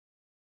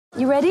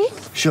You ready?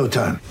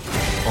 Showtime.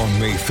 On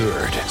May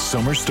 3rd,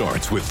 summer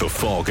starts with The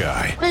Fall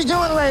Guy. Let's do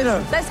it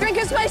later. Let's drink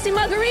a spicy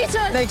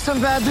margarita. Make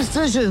some bad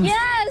decisions.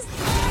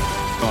 Yes!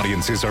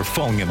 Audiences are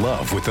falling in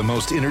love with the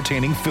most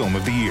entertaining film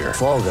of the year.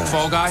 Fall Guy.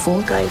 Fall Guy?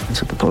 Fall guy.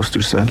 That's what the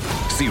poster said.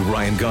 See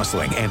Ryan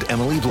Gosling and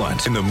Emily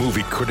Blunt in the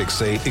movie critics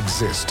say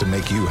exists to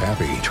make you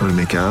happy. Trying to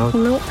make it out?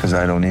 Nope. Because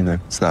I don't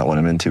either. It's not what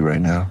I'm into right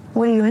now.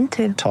 What are you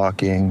into?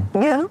 Talking.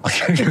 Yeah.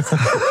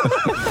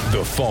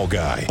 The Fall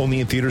Guy.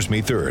 Only in theaters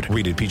May 3rd.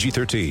 Rated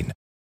PG-13.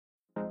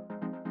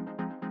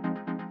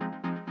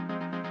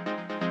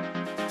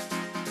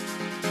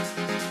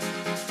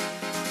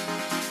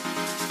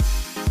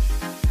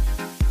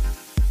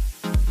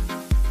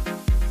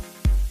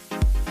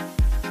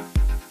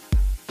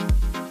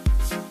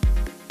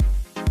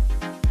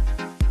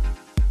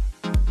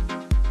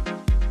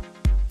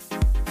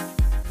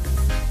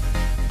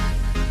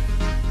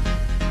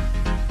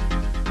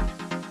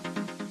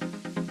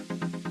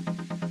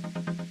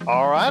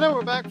 All right, and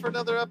we're back for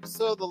another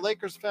episode of the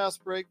Lakers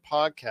Fast Break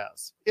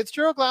podcast. It's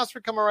Gerald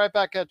Glassford coming right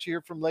back at you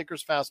here from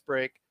Lakers Fast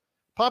Break,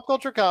 Pop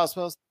Culture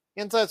Cosmos,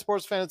 Inside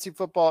Sports Fantasy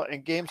Football,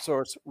 and Game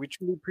Source. We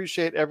truly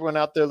appreciate everyone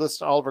out there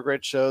listening to all of our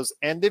great shows.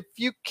 And if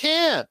you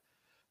can,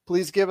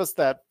 please give us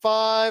that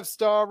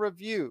 5-star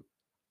review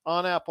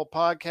on Apple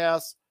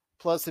Podcasts.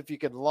 Plus, if you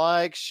can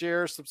like,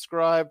 share,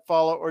 subscribe,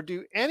 follow, or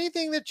do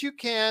anything that you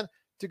can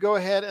to go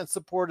ahead and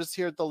support us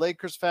here at the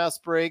Lakers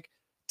Fast Break.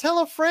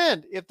 Tell a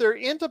friend if they're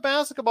into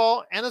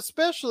basketball, and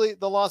especially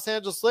the Los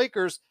Angeles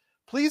Lakers.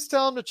 Please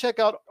tell them to check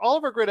out all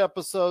of our great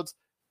episodes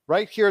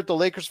right here at the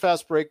Lakers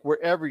Fast Break,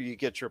 wherever you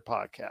get your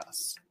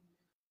podcasts.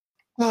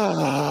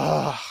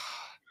 The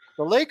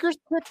Lakers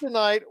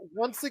kryptonite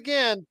once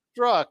again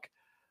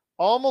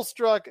almost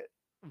struck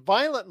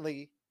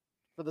violently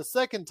for the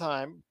second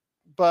time,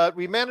 but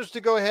we managed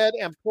to go ahead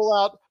and pull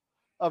out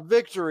a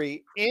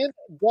victory in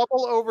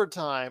double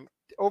overtime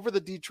over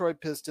the Detroit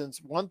Pistons,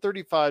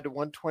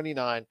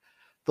 135-129.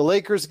 The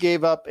Lakers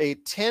gave up a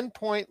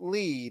 10-point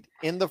lead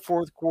in the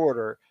fourth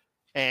quarter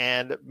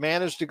and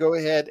managed to go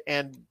ahead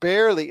and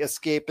barely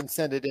escape and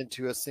send it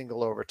into a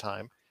single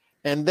overtime,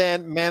 and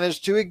then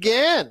managed to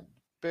again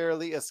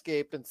barely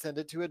escape and send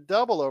it to a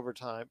double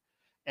overtime.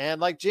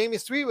 And like Jamie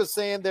Sweet was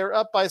saying, they're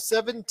up by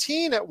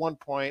 17 at one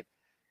point.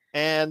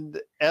 And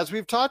as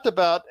we've talked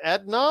about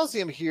ad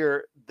nauseum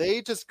here,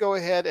 they just go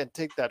ahead and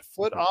take that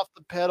foot off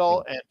the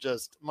pedal and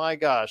just, my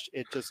gosh,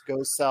 it just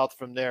goes south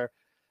from there.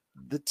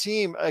 The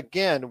team,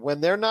 again,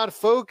 when they're not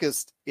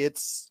focused,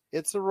 it's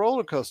a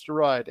roller coaster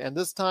ride. And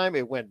this time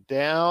it went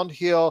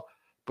downhill,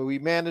 but we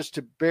managed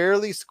to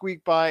barely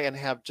squeak by and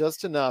have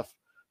just enough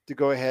to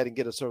go ahead and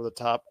get us over the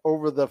top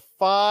over the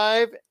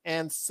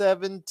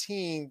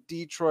 5-17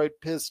 Detroit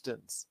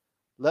Pistons.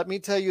 Let me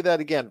tell you that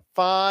again,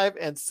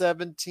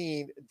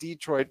 5-17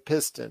 Detroit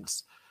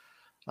Pistons.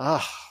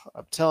 I'm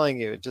telling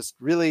you, it just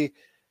really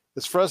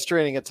is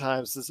frustrating at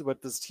times. This is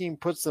what this team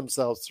puts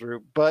themselves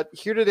through. But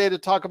here today to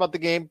talk about the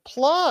game,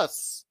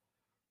 plus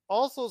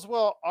also as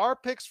well, our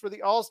picks for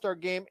the All-Star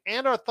game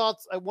and our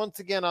thoughts once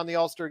again on the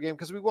All-Star game,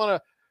 because we want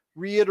to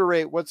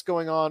reiterate what's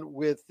going on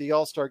with the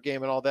All-Star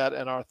game and all that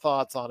and our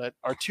thoughts on it.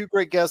 Our two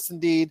great guests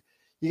indeed.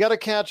 You got to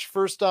catch,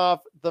 first off,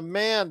 the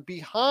man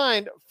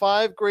behind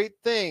 5 Great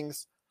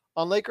Things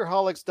on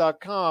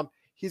Lakerholics.com.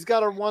 He's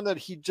got a one that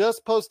he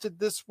just posted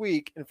this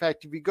week. In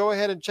fact, if you go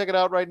ahead and check it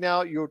out right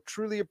now, you'll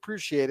truly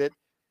appreciate it.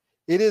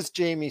 It is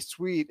Jamie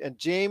Sweet. And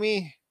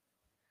Jamie,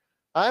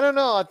 I don't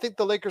know. I think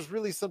the Lakers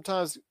really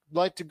sometimes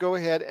like to go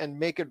ahead and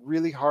make it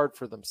really hard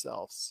for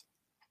themselves.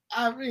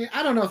 I mean,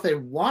 I don't know if they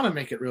want to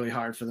make it really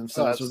hard for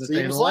themselves, or that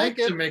they like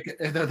to make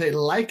it, that they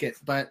like it.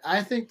 But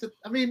I think that,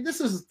 I mean, this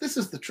is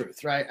the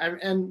truth, right?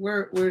 And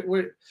we're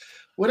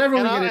whatever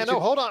we get into.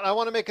 Hold on, I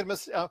want to make a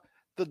mistake.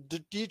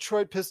 The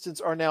Detroit Pistons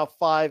are now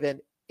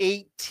 5-18. I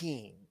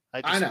know. Wanted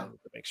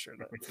to make sure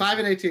that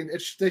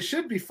 5-18. They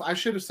should be. I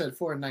should have said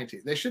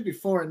 4-19. They should be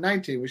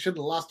 4-19. We should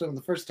have lost them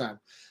the first time.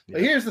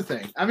 But here's the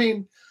thing. I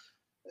mean,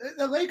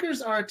 the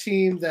Lakers are a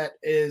team that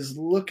is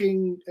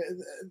looking.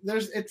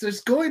 There's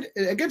going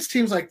against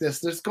teams like this.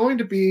 There's going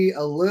to be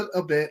a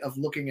little bit of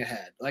looking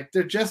ahead. Like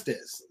there just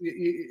is.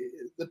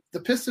 The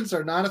Pistons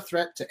are not a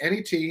threat to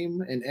any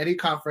team in any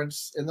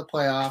conference in the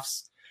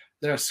playoffs.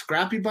 They're a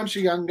scrappy bunch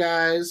of young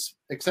guys,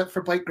 except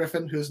for Blake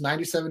Griffin, who's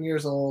 97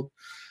 years old.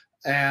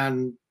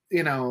 And,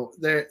 you know,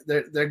 the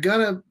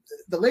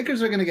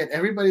Lakers are going to get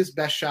everybody's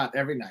best shot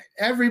every night.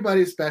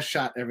 Everybody's best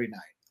shot every night.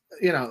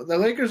 You know, the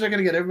Lakers are going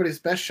to get everybody's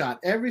best shot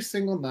every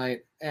single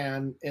night.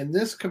 And in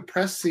this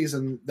compressed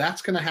season,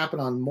 that's going to happen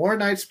on more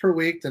nights per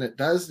week than it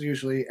does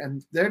usually.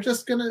 And they're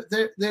just going to,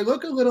 they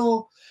look a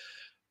little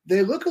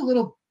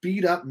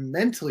beat up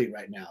mentally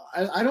right now.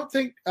 I don't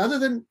think, other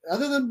than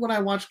when I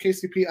watch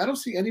KCP, I don't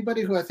see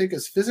anybody who I think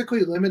is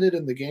physically limited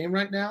in the game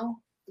right now.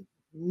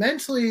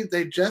 Mentally,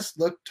 they just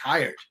look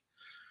tired.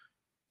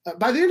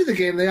 By the end of the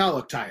game, they all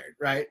look tired,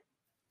 right?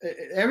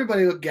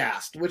 Everybody looked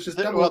gassed, which is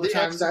double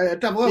overtime. I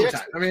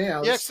mean,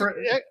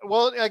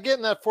 again,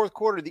 in that fourth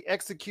quarter, the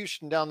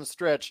execution down the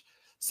stretch,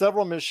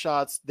 several missed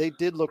shots, they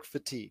did look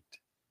fatigued.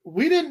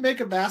 we didn't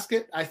make a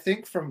basket, I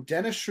think, from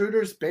Dennis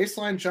Schroeder's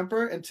baseline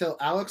jumper until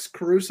Alex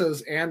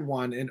Caruso's and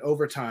one in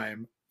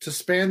overtime to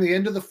span the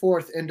end of the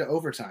fourth into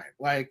overtime.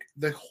 Like,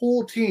 the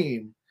whole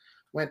team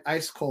went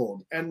ice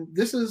cold. And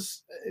this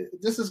is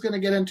going to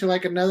get into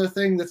like another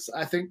thing that's,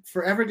 I think,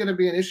 forever going to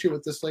be an issue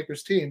with this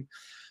Lakers team.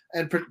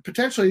 And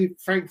potentially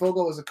Frank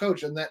Vogel as a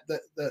coach, and that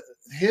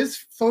his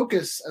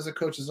focus as a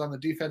coach is on the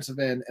defensive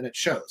end, and it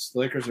shows.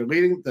 The Lakers are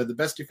leading, the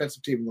best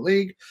defensive team in the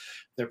league.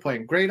 They're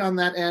playing great on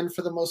that end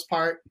for the most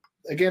part.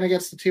 Again,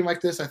 against a team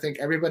like this, I think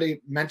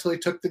everybody mentally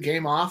took the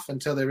game off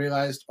until they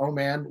realized, oh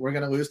man, we're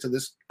going to lose to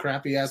this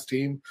crappy ass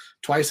team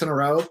twice in a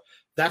row.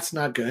 That's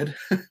not good.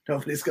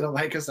 Nobody's going to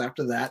like us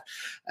after that,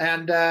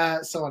 and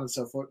so on and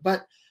so forth.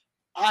 But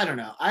I don't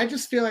know. I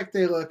just feel like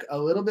they look a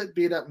little bit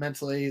beat up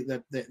mentally.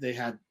 That they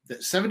had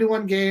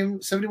 71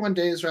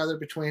 days rather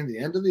between the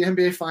end of the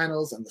NBA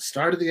Finals and the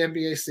start of the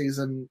NBA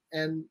season,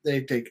 and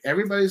they take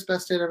everybody's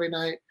best hit every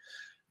night.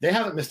 They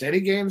haven't missed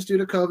any games due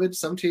to COVID.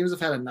 Some teams have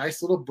had a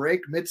nice little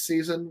break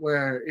mid-season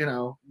where,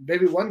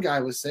 maybe one guy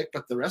was sick,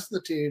 but the rest of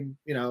the team,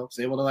 was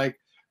able to like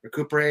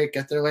recuperate,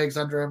 get their legs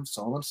under them,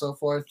 so on and so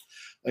forth.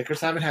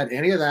 Lakers haven't had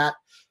any of that.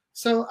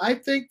 So I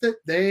think that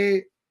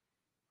they,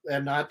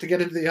 and not to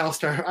get into the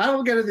All-Star, I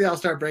won't get into the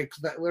All-Star break,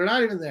 but we're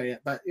not even there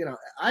yet. But,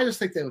 I just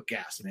think they look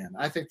gassed, man.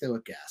 I think they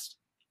look gassed.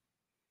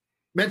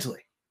 Mentally.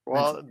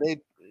 Well,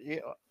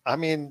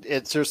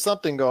 there's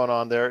something going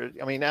on there.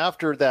 I mean,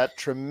 after that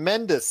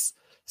tremendous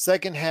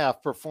second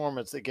half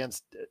performance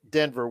against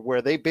Denver,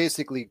 where they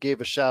basically gave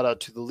a shout out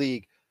to the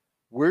league,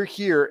 we're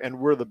here and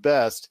we're the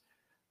best.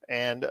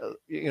 And,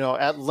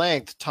 at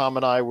length, Tom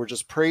and I were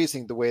just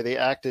praising the way they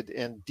acted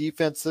in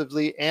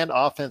defensively and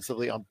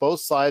offensively on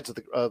both sides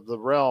of the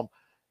realm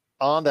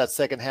on that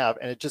second half.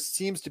 And it just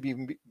seems to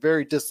be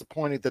very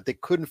disappointing that they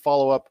couldn't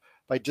follow up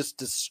by just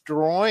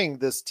destroying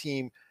this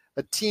team,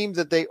 a team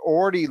that they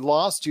already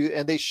lost to,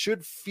 and they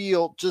should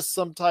feel just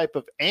some type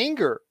of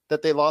anger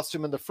that they lost to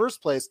him in the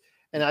first place.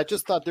 And I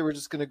just thought they were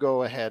just going to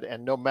go ahead,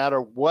 and no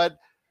matter what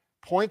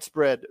point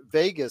spread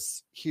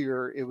Vegas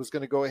here, it was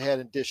going to go ahead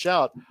and dish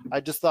out. I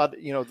just thought,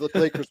 the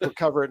Lakers would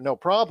cover it no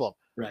problem.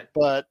 Right.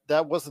 But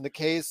that wasn't the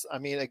case. I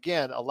mean,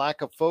 again, a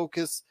lack of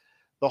focus.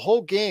 The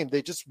whole game,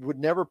 they just would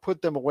never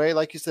put them away.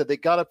 Like you said, they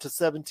got up to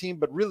 17,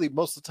 but really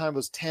most of the time it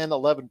was 10,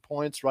 11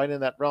 points right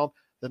in that realm.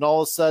 Then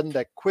all of a sudden,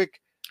 that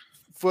quick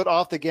foot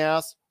off the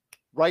gas,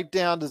 right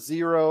down to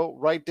 0,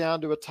 right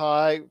down to a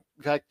tie.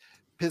 In fact,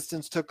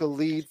 Pistons took a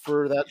lead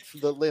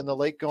in the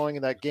late going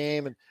in that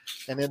game,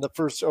 and in the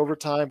first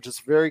overtime,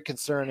 just very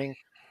concerning.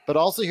 But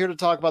also here to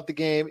talk about the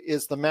game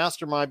is the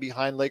mastermind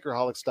behind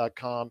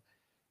Lakerholics.com.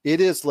 It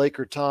is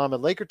Laker Tom,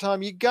 and Laker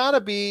Tom, you gotta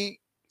be.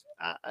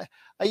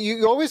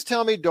 You always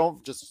tell me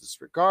don't just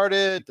disregard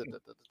it,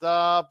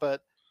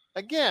 but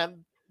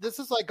again, this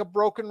is like a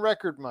broken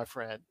record, my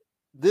friend.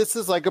 This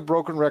is like a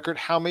broken record.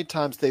 How many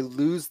times they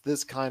lose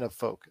this kind of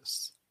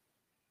focus?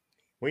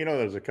 Well,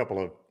 there's a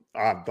couple of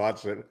odd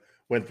thoughts that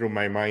went through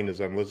my mind as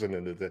I'm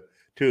listening to the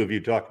two of you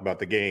talk about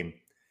the game.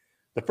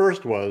 The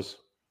first was,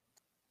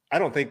 I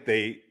don't think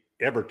they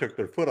ever took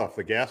their foot off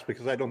the gas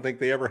because I don't think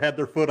they ever had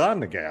their foot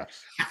on the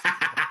gas.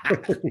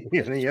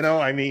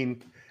 I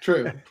mean,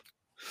 true.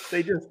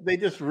 They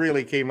just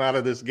really came out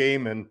of this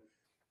game and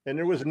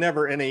there was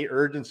never any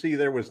urgency.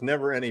 There was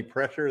never any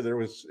pressure.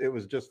 It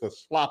was just a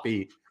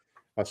sloppy,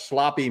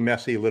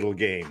 messy little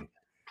game.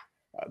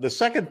 The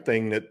second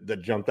thing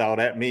that jumped out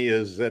at me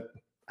is that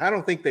I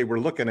don't think they were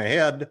looking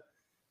ahead,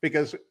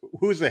 because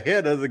who's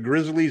ahead of the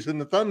Grizzlies and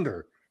the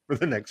Thunder for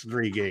the next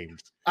 3 games?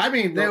 I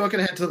mean, they're looking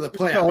ahead to the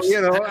playoffs.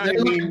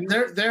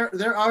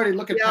 They're already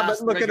looking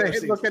past. But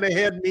looking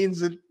ahead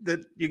means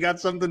that you got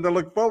something to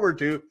look forward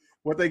to.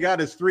 What they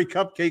got is 3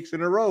 cupcakes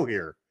in a row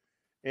here,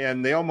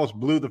 and they almost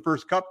blew the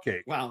first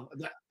cupcake. Wow.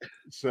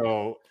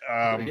 So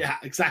yeah,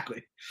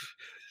 exactly.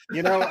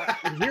 Here's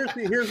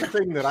the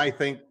thing that I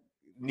think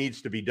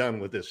needs to be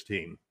done with this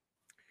team.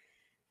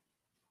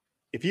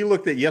 If you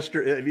looked at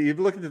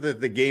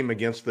the game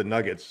against the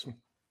Nuggets,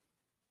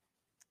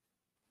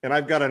 and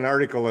I've got an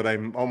article that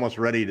I'm almost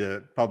ready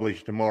to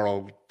publish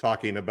tomorrow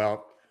talking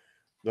about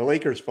the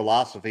Lakers'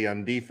 philosophy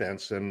on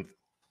defense, and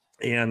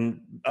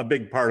a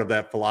big part of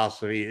that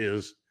philosophy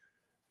is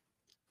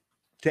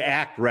to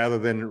act rather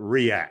than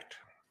react,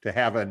 to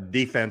have a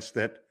defense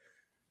that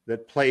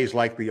plays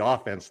like the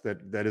offense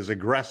that is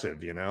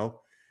aggressive,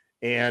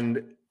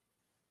 and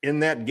in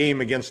that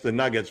game against the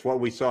Nuggets, what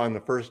we saw in the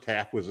first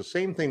half was the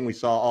same thing we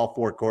saw all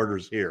 4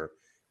 quarters here,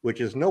 which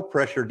is no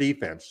pressure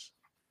defense.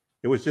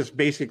 It was just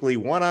basically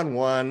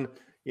one-on-one,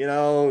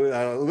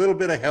 a little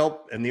bit of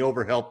help, and the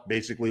overhelp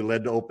basically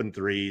led to open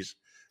threes.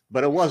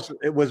 But it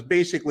was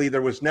basically,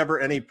 there was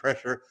never any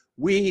pressure.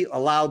 We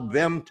allowed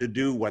them to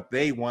do what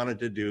they wanted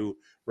to do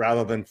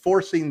rather than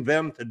forcing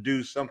them to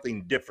do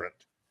something different.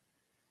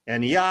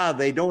 And yeah,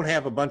 they don't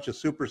have a bunch of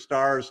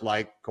superstars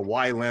like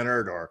Kawhi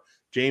Leonard or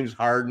James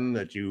Harden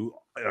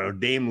or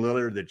Dame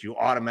Lillard that you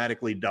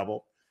automatically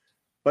double.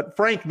 But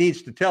Frank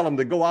needs to tell them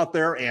to go out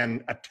there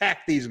and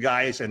attack these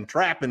guys and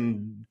trap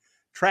and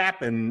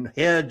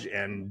hedge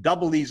and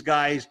double these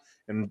guys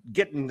and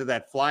get into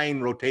that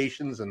flying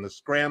rotations and the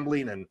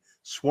scrambling and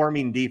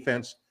swarming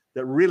defense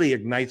that really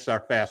ignites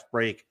our fast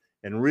break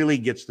and really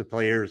gets the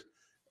players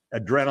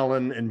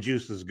adrenaline and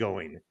juices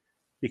going.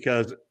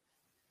 Because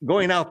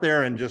going out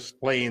there and just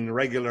playing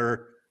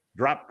regular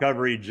drop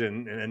coverage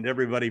and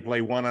everybody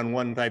play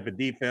one-on-one type of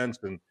defense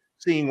and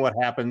seeing what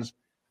happens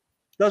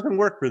doesn't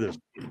work for this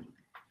team.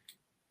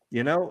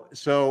 You know,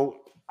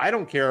 so I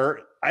don't care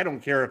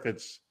if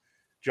it's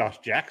Josh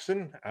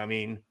Jackson. I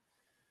mean,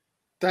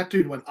 that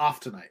dude went off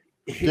tonight.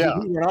 He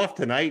went off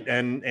tonight,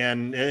 and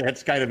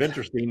it's kind of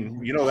interesting.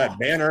 You know, that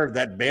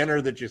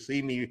banner that you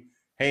see me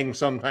hang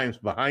sometimes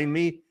behind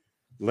me,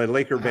 the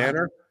Laker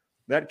banner,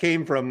 that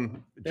came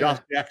from Josh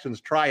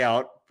Jackson's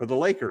tryout for the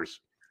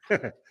Lakers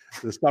the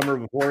summer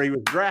before he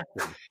was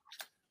drafted.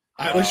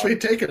 I wish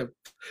we'd taken him.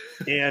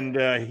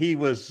 And he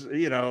was,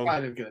 you know,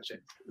 I didn't get a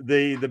chance.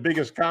 The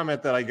biggest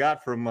comment that I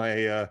got from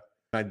my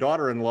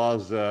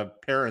daughter-in-law's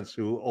parents,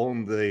 who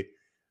owned the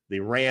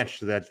ranch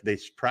that they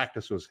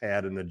practice was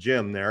had in the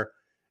gym there,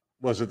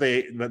 was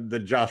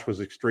that Josh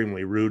was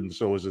extremely rude, and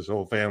so was his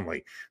whole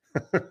family.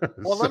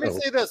 Well, let me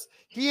say this.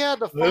 He had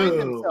to find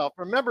himself.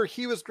 Remember,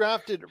 he was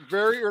drafted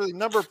very early,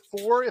 number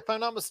 4, if I'm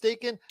not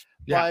mistaken,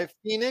 by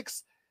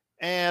Phoenix,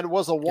 and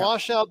was a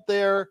washout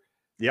there.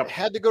 Yep.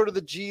 Had to go to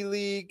the G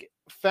League,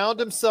 found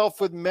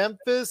himself with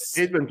Memphis.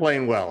 He's been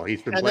playing well.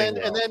 He's been playing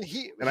well. And then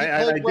he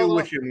I do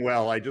wish him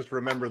well. I just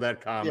remember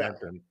that comment.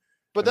 Yeah. And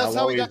But that's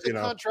how he got the you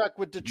know, contract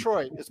with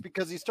Detroit. It's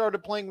because he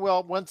started playing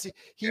well. Once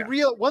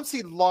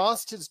he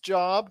lost his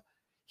job,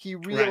 he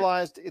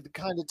realized the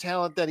kind of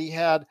talent that he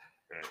had,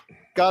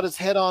 got his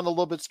head on a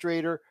little bit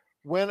straighter,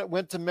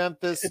 went to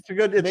Memphis. It's a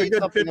good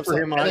fit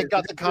for him. And then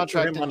got the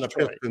contract on the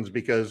Pistons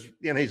because,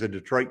 you know, he's a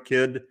Detroit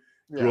kid,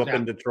 grew up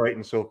in Detroit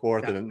and so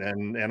forth. Yeah.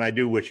 And I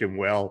do wish him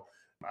well.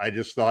 I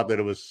just thought that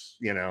it was,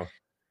 you know,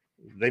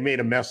 they made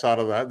a mess out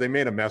of the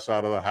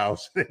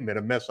house. They made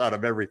a mess out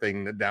of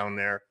everything down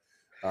there.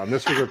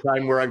 This was a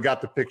time where I've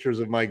got the pictures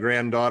of my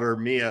granddaughter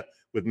Mia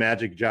with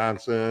Magic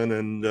Johnson,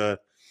 and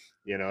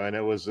you know, and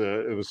it was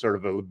sort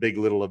of a big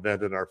little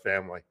event in our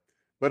family.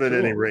 But at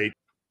any rate,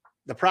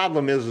 the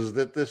problem is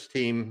that this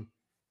team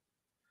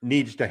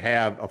needs to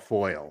have a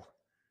foil.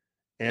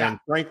 And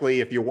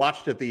frankly, if you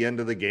watched at the end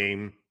of the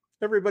game,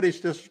 everybody's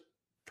just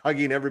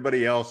hugging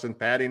everybody else and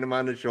patting them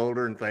on the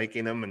shoulder and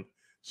thanking them and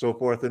so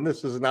forth. And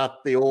this is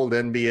not the old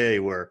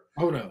NBA where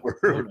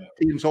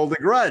teams hold a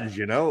grudge.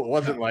 You know, it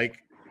wasn't like.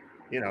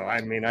 You know,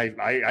 I mean,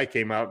 I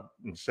came out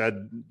and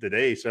said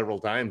today several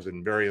times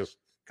in various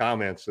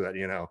comments that,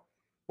 you know,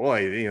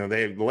 boy, you know,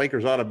 the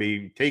Lakers ought to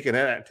be taking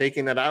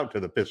it out to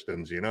the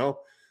Pistons, you know,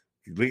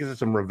 get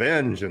some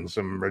revenge and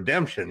some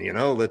redemption, you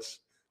know,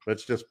 let's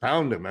just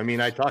pound them. I mean,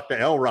 I talked to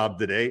L. Rob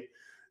today.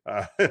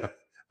 I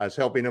was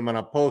helping him on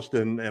a post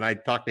and I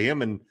talked to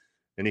him and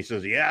he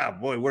says, yeah,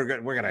 boy, we're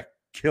going to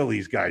kill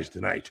these guys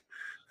tonight.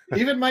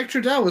 Even Mike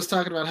Trudell was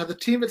talking about how the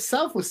team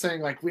itself was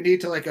saying, like, we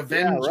need to, like,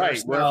 avenge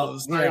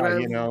ourselves.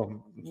 Well, you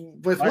know,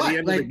 with by what? the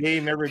end of the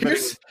game, everybody.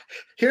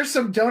 Here's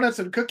some donuts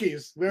and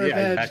cookies. We're avenged.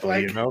 Exactly,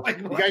 like, you know, like,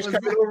 you guys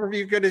come over.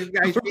 You could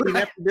guys meet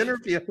after dinner.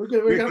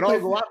 We can all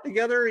go out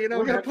together. You know,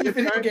 we're gonna play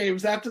video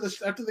games after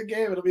the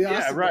game. It'll be awesome.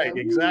 Yeah, right.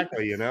 Man.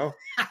 Exactly. You know,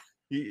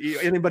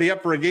 anybody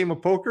up for a game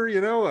of poker? You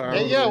know.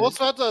 Let's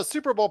have a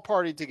Super Bowl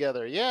party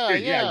together. Yeah,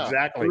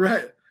 exactly.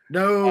 Right.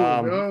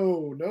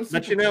 No.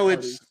 But you know,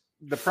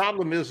 the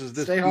problem is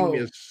this team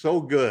is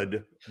so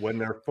good when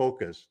they're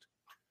focused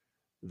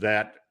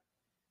that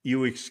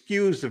you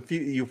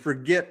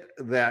forget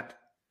that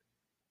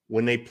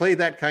when they play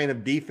that kind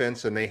of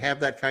defense and they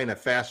have that kind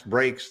of fast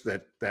breaks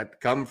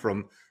that come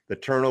from the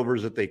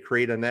turnovers that they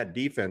create on that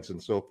defense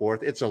and so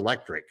forth, it's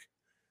electric.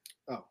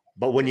 Oh.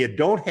 But when you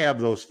don't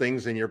have those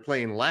things and you're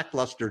playing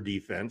lackluster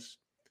defense,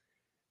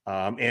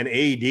 and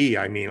AD,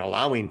 I mean,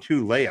 allowing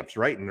 2 layups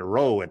right in a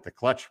row at the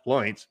clutch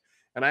points,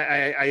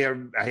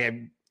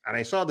 and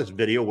I saw this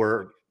video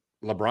where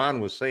LeBron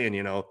was saying,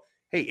 you know,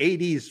 hey,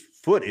 AD's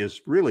foot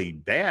is really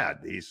bad.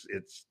 It's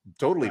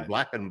totally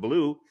black and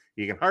blue.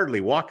 He can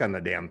hardly walk on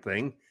the damn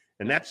thing.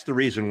 And that's the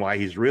reason why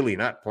he's really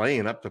not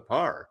playing up to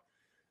par.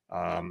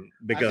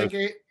 Because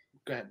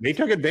they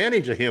took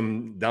advantage of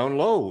him down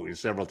low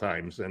several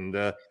times. And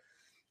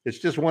it's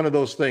just one of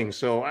those things.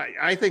 So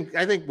I think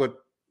what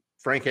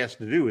Frank has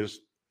to do is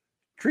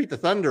treat the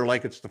Thunder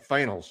like it's the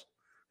finals,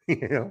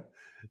 you know.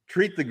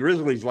 Treat the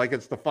Grizzlies like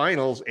it's the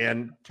finals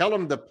and tell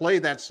them to play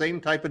that same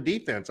type of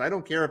defense. I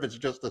don't care if it's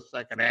just the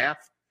second half.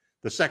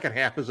 The second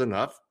half is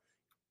enough.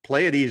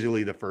 Play it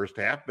easily the first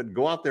half, but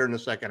go out there in the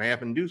second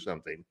half and do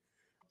something.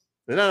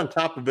 And then on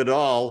top of it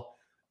all,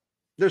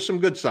 there's some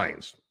good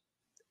signs.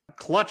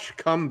 Clutch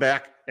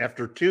comeback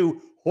after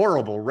 2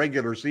 horrible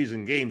regular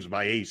season games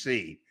by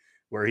AC,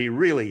 where he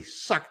really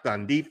sucked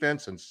on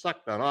defense and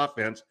sucked on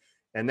offense.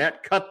 And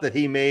that cut that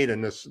he made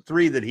and the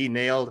 3 that he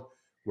nailed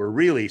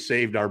really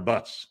saved our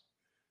butts.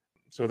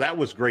 So that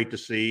was great to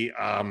see.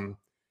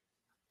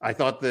 I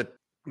thought that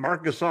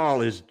Marc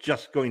Gasol is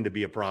just going to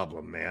be a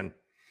problem, man.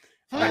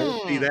 I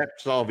don't see that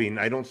solving.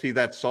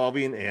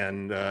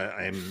 And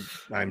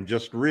I'm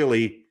just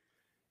really,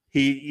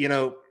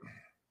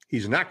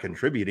 he's not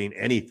contributing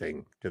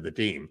anything to the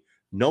team.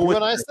 No,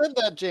 When I said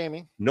that,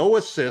 Jamie, no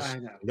assists, I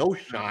know. no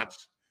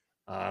shots.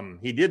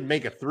 He did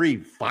make a 3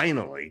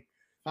 finally,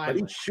 but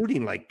he's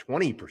shooting like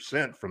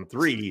 20% from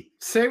 3.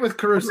 Same with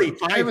Caruso. Same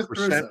with 35%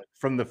 Caruso.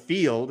 from the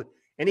field,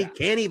 and he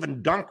can't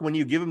even dunk when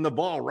you give him the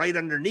ball right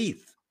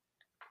underneath.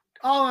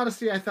 All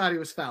honesty, I thought he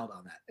was fouled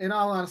on that. In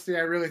all honesty,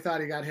 I really thought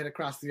he got hit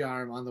across the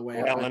arm on the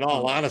way. Well, in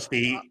all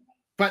honesty,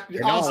 but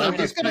in also, all he's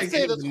honesty, going to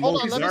say this. the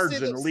Hold on, most let me yards say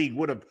in the this. league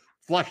would have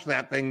flushed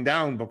that thing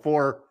down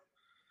before.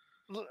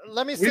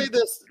 let me say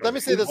this. Let me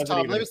say this, wasn't Tom.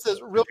 even Let me say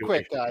this real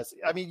quick, situation. guys.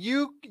 I mean,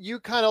 you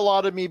kind of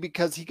lauded me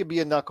because he could be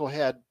a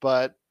knucklehead,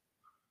 but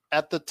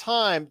at the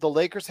time, the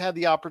Lakers had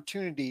the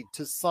opportunity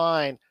to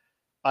sign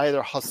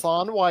either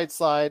Hassan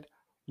Whiteside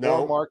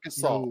No. or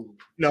Marcus Gasol.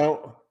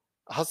 No,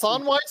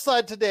 Hassan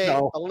Whiteside today,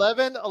 No.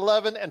 11,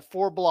 and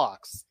 4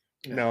 blocks.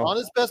 no. On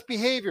his best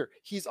behavior.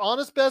 He's on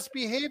his best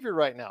behavior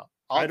right now.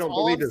 I That's don't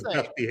all believe I'm his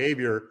saying. best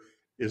behavior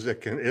is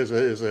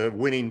a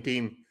winning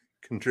team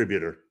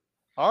contributor.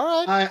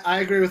 All right. I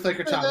agree with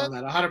Laker Tom that- on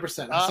that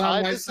 100%. I On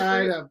my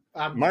disagree.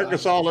 side, Marc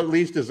Gasol at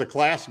least is a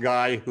class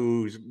guy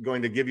who's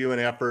going to give you an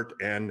effort,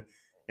 and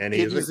Give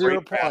he's you a 0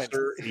 great points.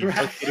 passer. He Right.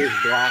 does get his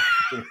blocks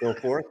and so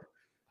forth.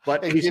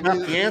 But And he's give not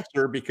you the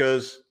answer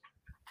because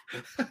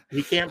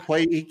he can't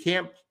play. He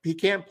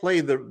can't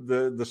play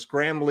the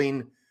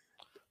scrambling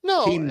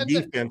No, team and,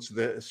 defense,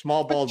 the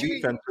small ball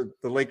Jimmy- defense that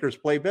the Lakers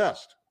play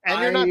best. and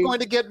you're not I- going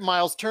to get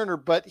Miles Turner,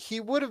 but he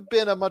would have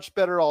been a much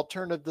better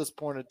alternative at this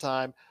point in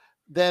time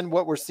than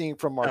what we're seeing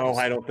from Marcus. No,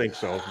 I don't think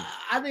so.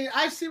 I mean,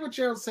 I see what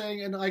Gerald's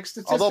saying, and like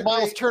statistically, Although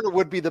Miles Turner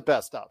would be the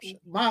best option.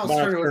 Miles Miles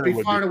Turner would Turner be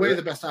would far be and away good.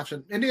 the best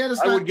option. Indiana's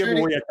I not would give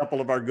trading- away a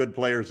couple of our good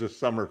players this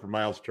summer for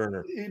Miles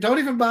Turner. Don't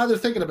even bother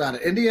thinking about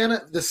it.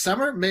 Indiana this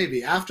summer,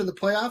 maybe after the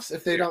playoffs,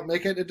 if they don't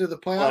make it into the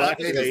Well, playoffs,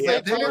 actually, they yeah,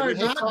 are they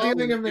not probably-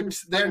 dealing him.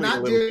 They're probably not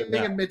a little bit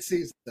dealing now. in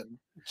midseason.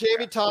 Jamie,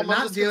 They're Tom, I'm not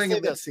just going dealing to say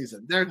in this.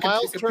 midseason. They're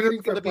Miles competing Turner's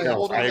for gonna be playoffs. No,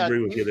 holding I that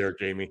agree with deep- you there,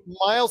 Jamie.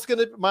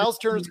 Miles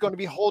Turner is going to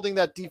be holding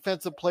that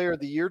Defensive Player of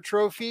the Year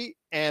trophy,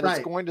 and Right.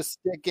 it's going to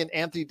stick in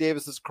Anthony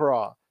Davis's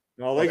craw.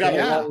 No, they got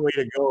Yeah. a long way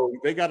to go.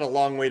 They got a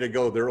long way to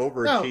go. They're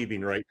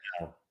overachieving right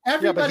now. Yeah, but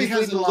Everybody he's has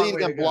leading a the long league way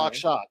to on block go.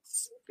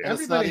 shots. And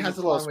it's not Everybody even has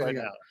a long close way to right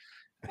go. now.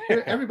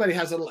 Everybody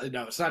has a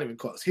no. It's not even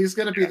close. He's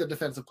going to be the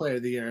defensive player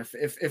of the year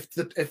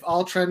if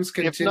all trends If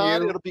continue.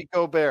 not, it'll be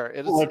Gobert. It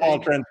is, Well, if all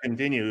trends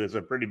continue, is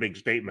a pretty big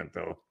statement,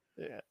 though.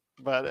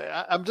 but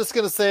I'm just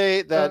going to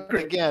say that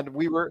Agreed. again,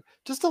 we were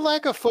just a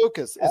lack of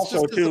focus. It's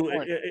Also, just too,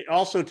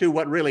 disappointing.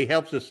 what really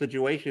helps the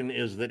situation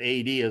is that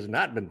AD has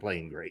not been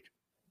playing great.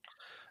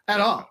 At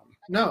all.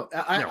 No,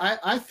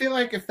 I feel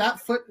like if that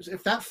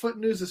foot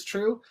news is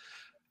true,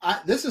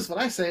 this is what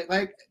I say.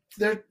 Like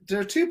there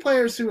are 2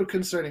 players who are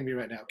concerning me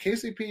right now: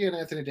 KCP and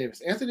Anthony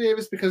Davis. Anthony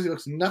Davis because he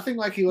looks nothing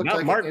like he looked Not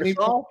like Marc at any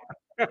Gasol.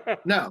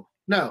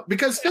 No,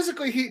 because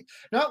physically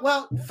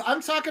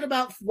I'm talking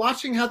about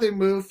watching how they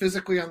move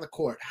physically on the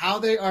court, how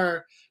they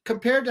are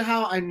compared to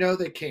how I know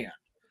they can.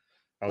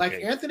 Like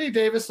Okay. Anthony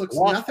Davis looks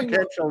Lost nothing.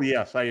 potential,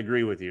 yes, I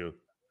agree with you.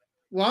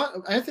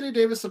 Well, Anthony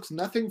Davis looks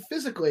nothing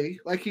physically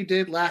like he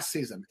did last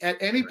season. At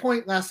any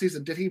point last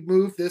season, did he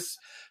move this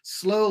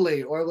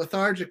slowly or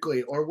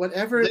lethargically or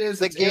whatever it is?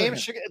 The that's ailing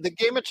game, him? the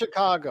game at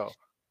Chicago.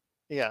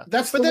 Yeah,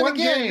 That's but the then one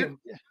again, game.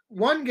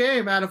 One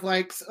game out of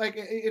like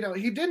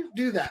he didn't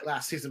do that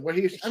last season where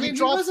he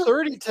dropped wasn't-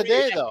 30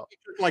 today though. He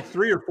took like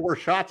 3 or 4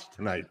 shots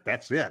tonight.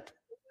 That's it.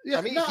 Yeah,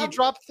 I mean, no, he I'm-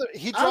 dropped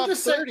I'm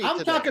just saying, 30 I'm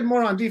today. talking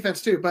more on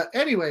defense too. But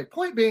anyway,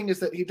 point being is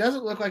that he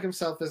doesn't look like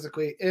himself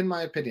physically, in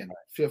my opinion.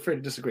 Feel free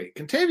to disagree.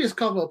 Contavious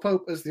Caldwell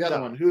Pope is the other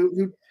No. one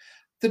who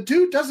the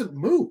dude doesn't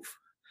move.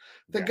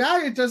 The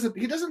guy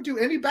doesn't do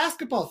any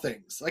basketball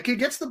things. Like he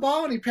gets the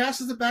ball and he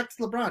passes it back to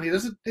LeBron.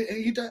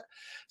 He does.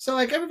 So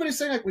like everybody's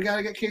saying, like we got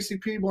to get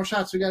KCP more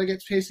shots. We got to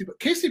get KCP. But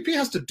KCP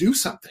has to do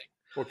something.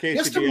 Well, He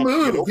has KCP to get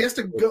move. open. He has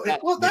to go.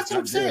 Well, that's what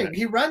I'm He's not doing saying.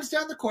 He runs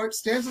down the court,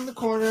 stands in the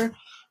corner.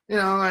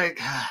 Like.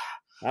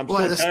 I'm Boy,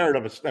 so this- tired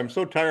of it. I'm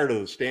so tired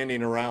of the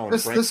standing around.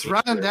 This frankly.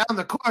 running down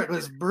the court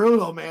was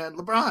brutal, man.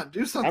 LeBron,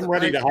 do something. I'm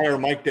ready Like, to hire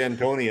Mike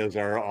D'Antoni as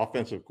our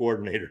offensive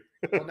coordinator.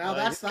 Well, now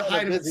that's the he's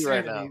height of busy right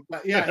insanity. now.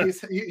 But yeah,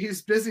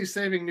 he's busy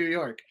saving New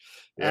York.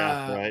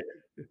 Yeah, right.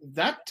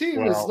 That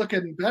team is Well-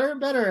 looking better and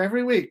better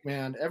every week,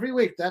 man. Every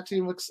week that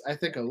team looks, I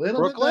think, a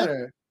little Brooklyn? bit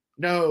better.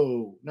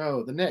 No,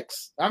 the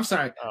Knicks. I'm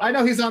sorry. Oh. I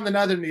know he's on the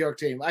Northern New York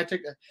team.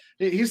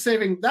 He's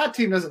saving. That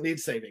team doesn't need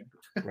saving.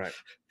 Right.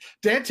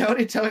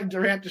 D'Antoni telling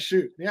Durant to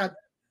shoot. Yeah,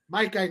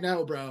 Mike, I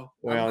know, bro.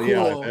 Well, I'm yeah,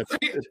 cool.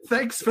 it's-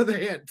 Thanks for the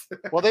hint.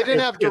 Well, they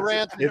didn't have It's-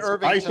 Durant and It's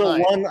Irving ISO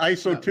tonight. 1,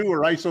 ISO 2,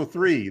 or ISO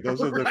 3.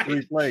 Those are the Right.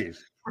 3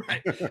 plays.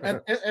 Right. And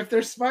if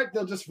they're smart,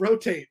 they'll just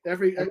rotate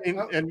every. And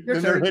your then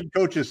their turn. head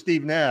coach is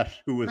Steve Nash,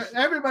 who was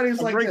Everybody's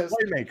a like great this.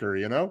 playmaker,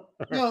 you know?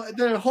 No,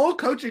 their whole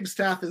coaching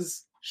staff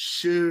is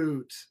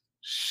shoot.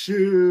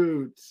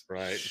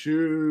 Right.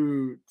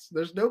 Shoot.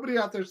 There's nobody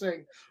out there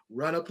saying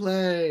run a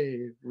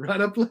play,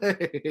 run a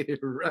play,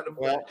 run a play,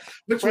 Well,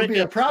 which would Frank be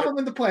a has to- problem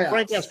in the playoffs.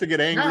 Frank has to get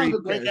Now angry.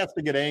 the Frank Bears. has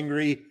to get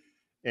angry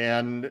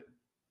and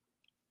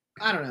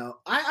I don't know.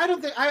 I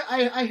don't think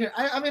I hear.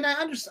 I mean, I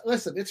understand.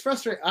 Listen, it's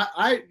frustrating.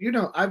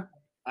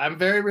 I'm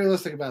very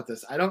realistic about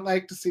this. I don't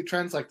like to see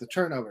trends like the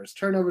turnovers.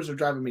 Turnovers are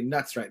driving me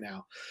nuts right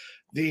now.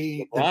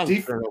 The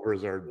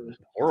turnovers are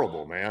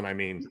horrible, man. I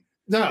mean,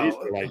 no.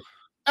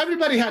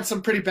 Everybody had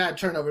some pretty bad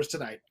turnovers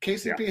tonight.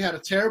 KCP had a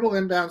terrible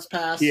inbounds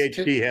pass.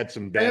 THT had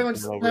some bad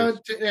turnovers.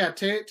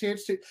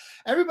 THT.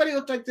 Everybody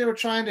looked like they were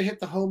trying to hit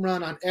the home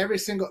run on every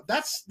single.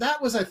 That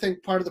was, I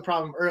think, part of the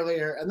problem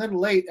earlier. And then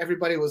late,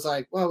 everybody was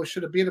like, "Well, we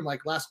should have beat him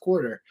like last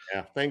quarter."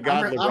 Yeah, thank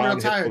God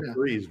LeBron hit those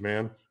threes,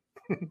 man.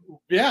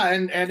 Yeah,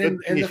 and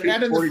in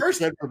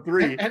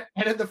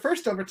the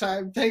first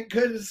overtime, thank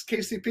goodness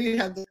KCP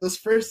had those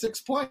first 6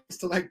 points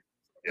to like.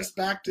 Just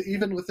back to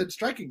even within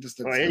striking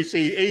distance. Well,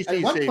 AC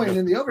at one point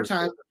in the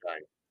overtime,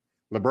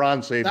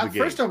 LeBron saved the game. That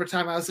first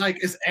overtime, I was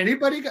like, "Is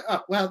anybody?"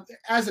 Well,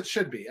 as it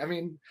should be. I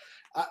mean,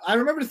 I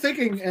remember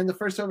thinking in the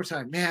first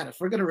overtime, "Man,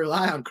 if we're going to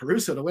rely on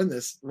Caruso to win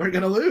this, we're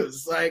going to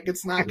lose. Like,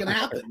 it's not going to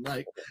happen."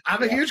 Like,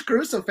 I'm a huge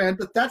Caruso fan,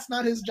 but that's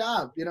not his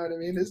job. You know what I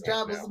mean? His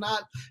job is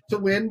not to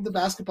win the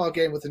basketball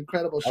game with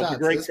incredible shots. That's a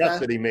great cut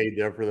that he made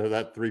there for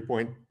that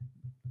 3-point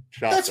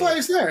shot. That's why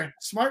he's there.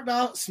 Smart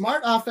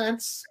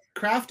offense.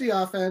 Crafty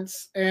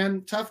offense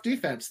and tough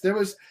defense. There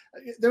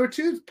were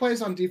 2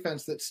 plays on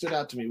defense that stood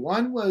out to me.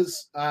 One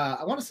was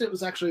I want to say it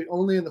was actually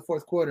only in the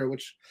fourth quarter,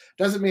 which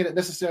doesn't mean it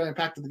necessarily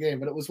impacted the game,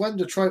 but it was when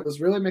Detroit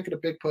was really making a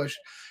big push,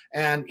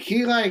 and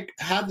he like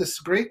had this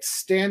great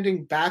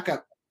standing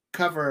backup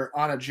cover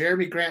on a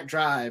Jeremy Grant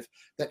drive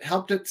that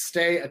helped it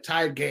stay a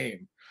tied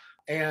game.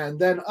 And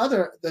then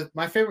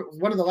my favorite,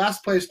 one of the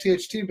last plays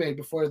THT made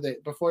before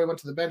he went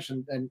to the bench,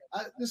 and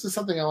this is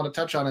something I want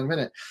to touch on in a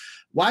minute.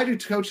 Why do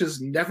coaches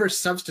never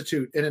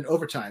substitute in an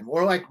overtime,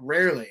 or like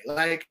rarely?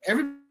 Like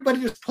everybody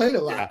just played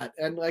a lot,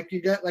 and like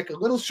you get like a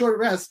little short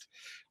rest.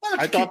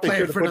 I thought they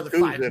should have put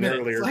Kuz in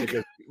earlier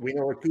because we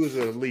know Kuz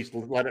at least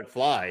let it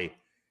fly,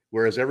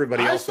 whereas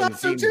everybody else on the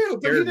team was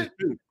scared to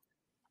shoot.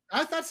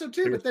 I thought so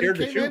too, but then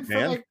he came in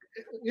for like,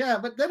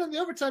 but then in the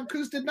overtime,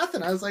 Kuz did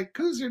nothing. I was like,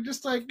 Kuz, you're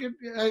just like,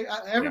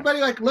 everybody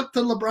like looked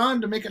to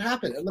LeBron to make it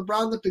happen, and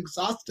LeBron looked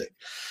exhausted.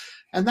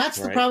 And that's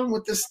the problem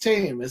with this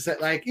team is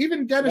that like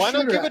even Dennis Schroeder.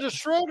 Why not give it to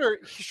Schroeder?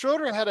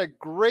 Schroeder had a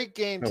great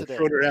game today.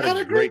 Schroeder had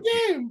a great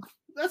game.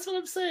 That's what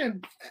I'm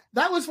saying.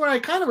 That was where I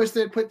kind of wish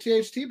they'd put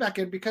THT back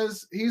in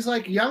because he's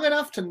like young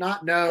enough to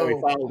not know. He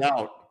fouled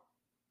out.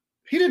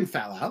 He didn't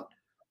foul out.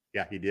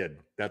 Yeah, he did.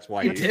 That's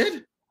why he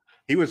did.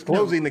 He was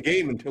closing the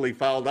game until he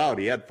fouled out.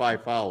 He had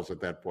 5 fouls at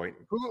that point.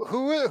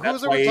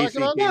 Who's we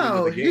talking about?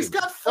 No, he's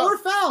got 4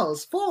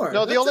 fouls. 4.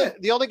 No,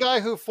 the only guy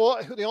who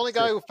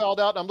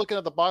fouled out. I'm looking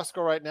at the box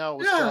score right now.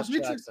 Was Josh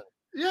Jackson.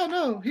 Yeah,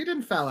 no, he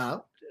didn't foul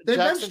out. They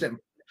benched him.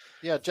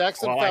 Yeah,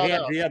 Jackson fouled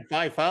out. He had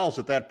 5 fouls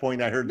at that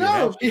point. I heard.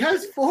 No, he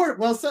has 4.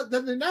 Well, so the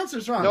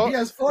announcer's wrong. He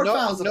has 4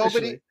 fouls.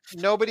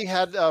 Nobody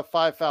had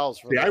 5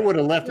 fouls. I would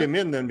have left him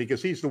in then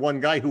because he's the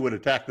one guy who would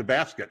attack the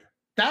basket.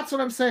 That's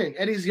what I'm saying.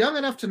 And he's young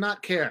enough to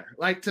not care,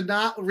 like to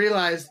not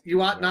realize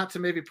you ought not to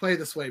maybe play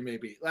this way,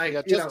 maybe. Like,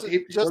 there was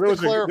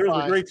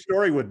a great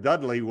story with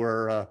Dudley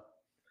where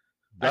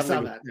Dudley I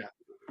saw that,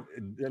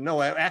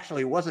 No,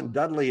 actually, it wasn't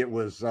Dudley. It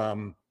was,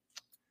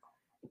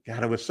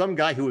 it was some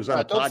guy who was on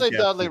a podcast. Don't say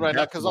Dudley right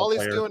now because all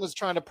he's doing is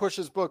trying to push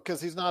his book because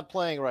he's not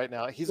playing right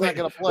now. He's not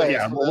going to play.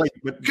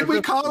 Can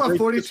we call a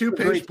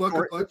 42-page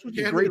book? It's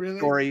a great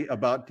story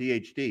about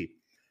THT.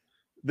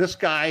 This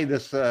guy,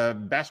 this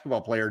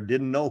basketball player,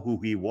 didn't know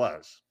who he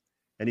was,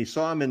 and he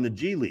saw him in the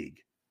G League,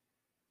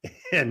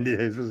 and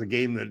this was a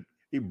game that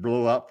he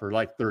blew up for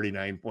like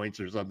 39 points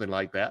or something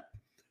like that.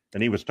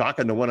 And he was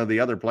talking to one of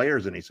the other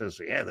players, and he says,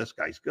 "Yeah, this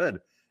guy's good."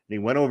 And he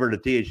went over to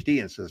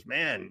THT and says,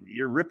 "Man,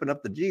 you're ripping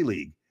up the G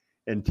League."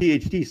 And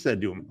THT said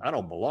to him, "I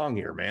don't belong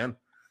here, man.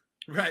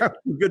 Right?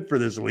 I'm good for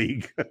this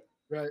league."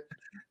 Right.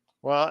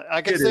 Well,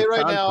 I can say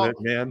right now,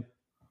 man.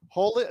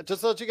 Hold it.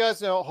 Just to let you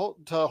guys know,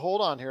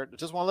 hold on here.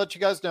 Just want to let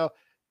you guys know,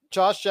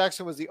 Josh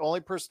Jackson was the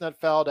only person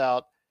that fouled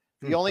out.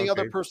 The only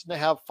other person to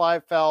have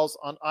 5 fouls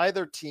on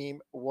either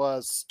team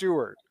was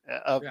Stewart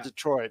of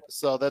Detroit.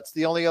 So that's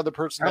the only other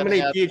person. How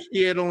many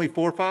THT had only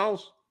 4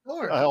 fouls?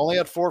 4. I only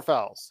had 4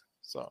 fouls.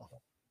 So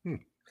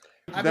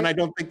then I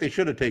don't think they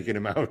should have taken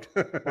him out.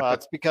 Well,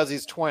 it's because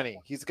he's 20.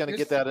 He's going to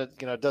get that. It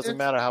doesn't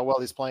matter how well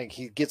he's playing.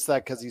 He gets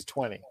that because he's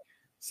 20.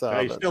 So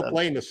he's still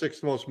playing the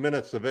 6th most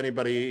minutes of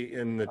anybody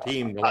in the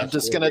team. I'm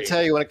just going to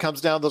tell you when it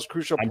comes down to those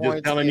crucial points. I'm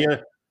just telling you,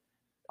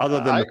 other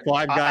than the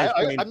 5 guys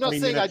playing I'm not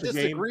saying I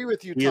disagree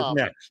with you, Tom. He is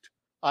next.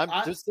 I'm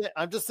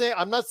just saying.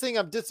 I'm not saying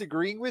I'm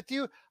disagreeing with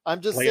you. I'm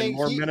just saying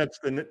more minutes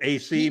than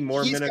AC,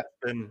 more minutes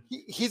than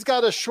he's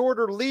got a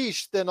shorter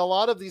leash than a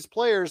lot of these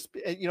players.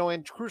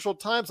 In crucial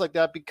times like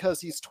that because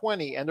he's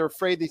 20 and they're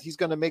afraid that he's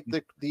going to make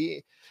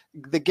the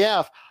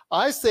gaff.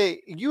 I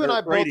say you and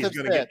I both have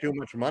going to get too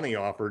much money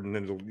offered, and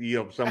then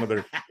some of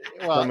their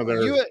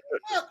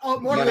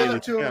more power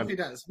to him if he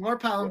does. More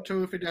power to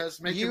him if he does.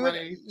 Make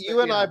money.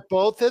 You and I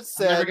both have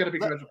said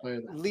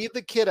leave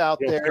the kid out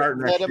there.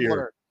 Let him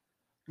learn.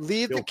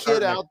 Leave the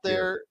kid out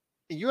there.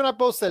 You and I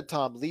both said,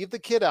 Tom, leave the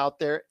kid out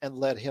there and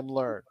let him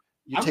learn.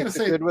 You take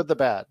the good with the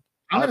bad.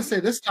 I'm going to say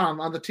this, Tom,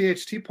 on the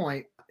THT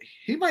point,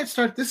 he might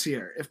start this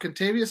year if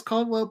Contavious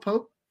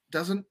Caldwell-Pope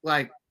doesn't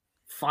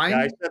find. Yeah,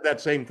 I said that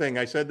same thing.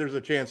 I said there's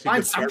a chance he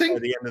could start by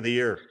the end of the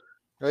year.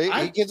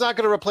 Right? He's not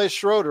going to replace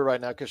Schroeder right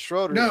now because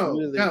Schroeder. No.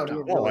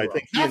 I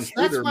think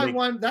that's my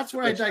one. That's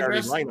where I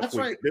digress. That's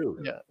right.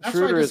 That's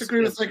why I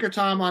disagree with Laker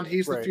Tom on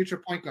he's the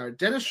future point guard.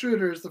 Dennis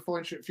Schroeder is the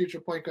future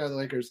point guard of the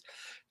Lakers.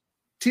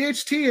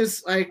 THT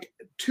is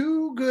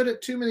too good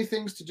at too many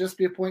things to just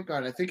be a point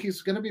guard. I think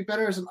he's going to be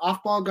better as an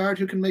off-ball guard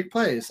who can make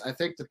plays. I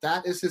think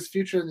that is his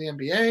future in the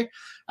NBA.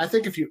 I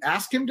think if you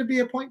ask him to be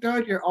a point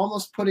guard, you're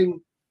almost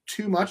putting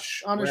too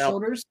much on his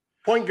shoulders.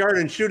 Point guard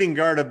and shooting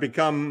guard have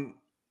become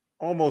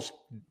almost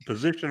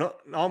positional.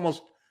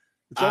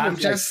 I'm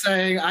just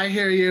saying. I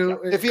hear you.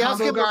 If you ask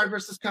him guard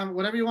versus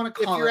whatever you want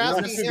to call it,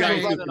 guys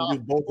who can do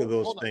both of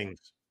those things.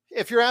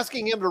 If you're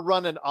asking him to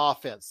run an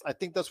offense, I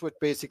think that's what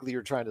basically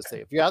you're trying to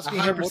say. If you're asking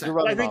 100%. Him to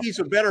run, I think he's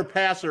a better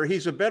passer.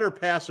 He's a better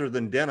passer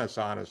than Dennis,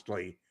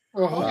 honestly.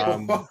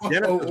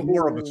 Dennis is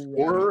more of a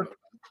scorer,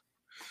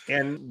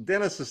 and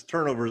Dennis's